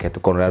gutindania nake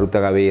tukona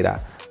arutaga wira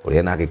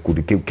uria nake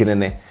kundi kiu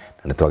kinene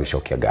na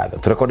twagicokia ngatho.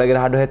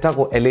 Turekodagira handu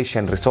hetagwo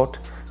Elation Resort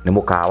ni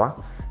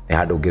mukawa ni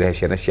handu ngirehe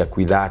ciana cia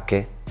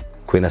kuithake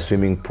kwina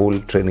swimming pool,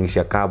 training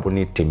cia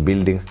carbon, team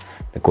buildings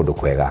ni kundu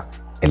kwega.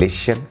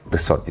 Elation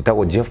Resort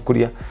itago Jeff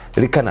Kuria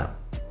rikana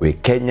we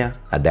Kenya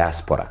na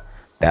diaspora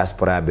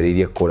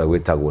yambiririe kura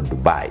gwitagwo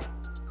Dubai,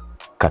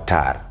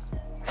 Qatar,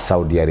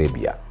 Saudi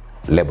Arabia,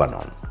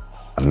 Lebanon,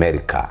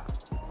 America,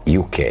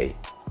 UK,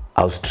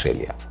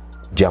 Australia,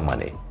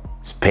 Germany,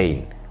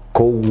 Spain,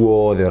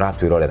 koguo the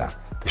ratu irorera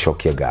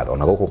tucokie ngatho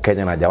na guku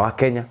Kenya na jawa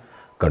Kenya.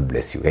 God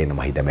bless you. Gaina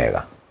mahinda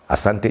mega.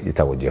 Asante.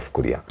 Jitago Jeff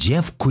Kuria.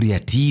 Jeff Kuria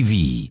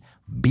TV.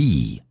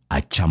 Be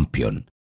a champion.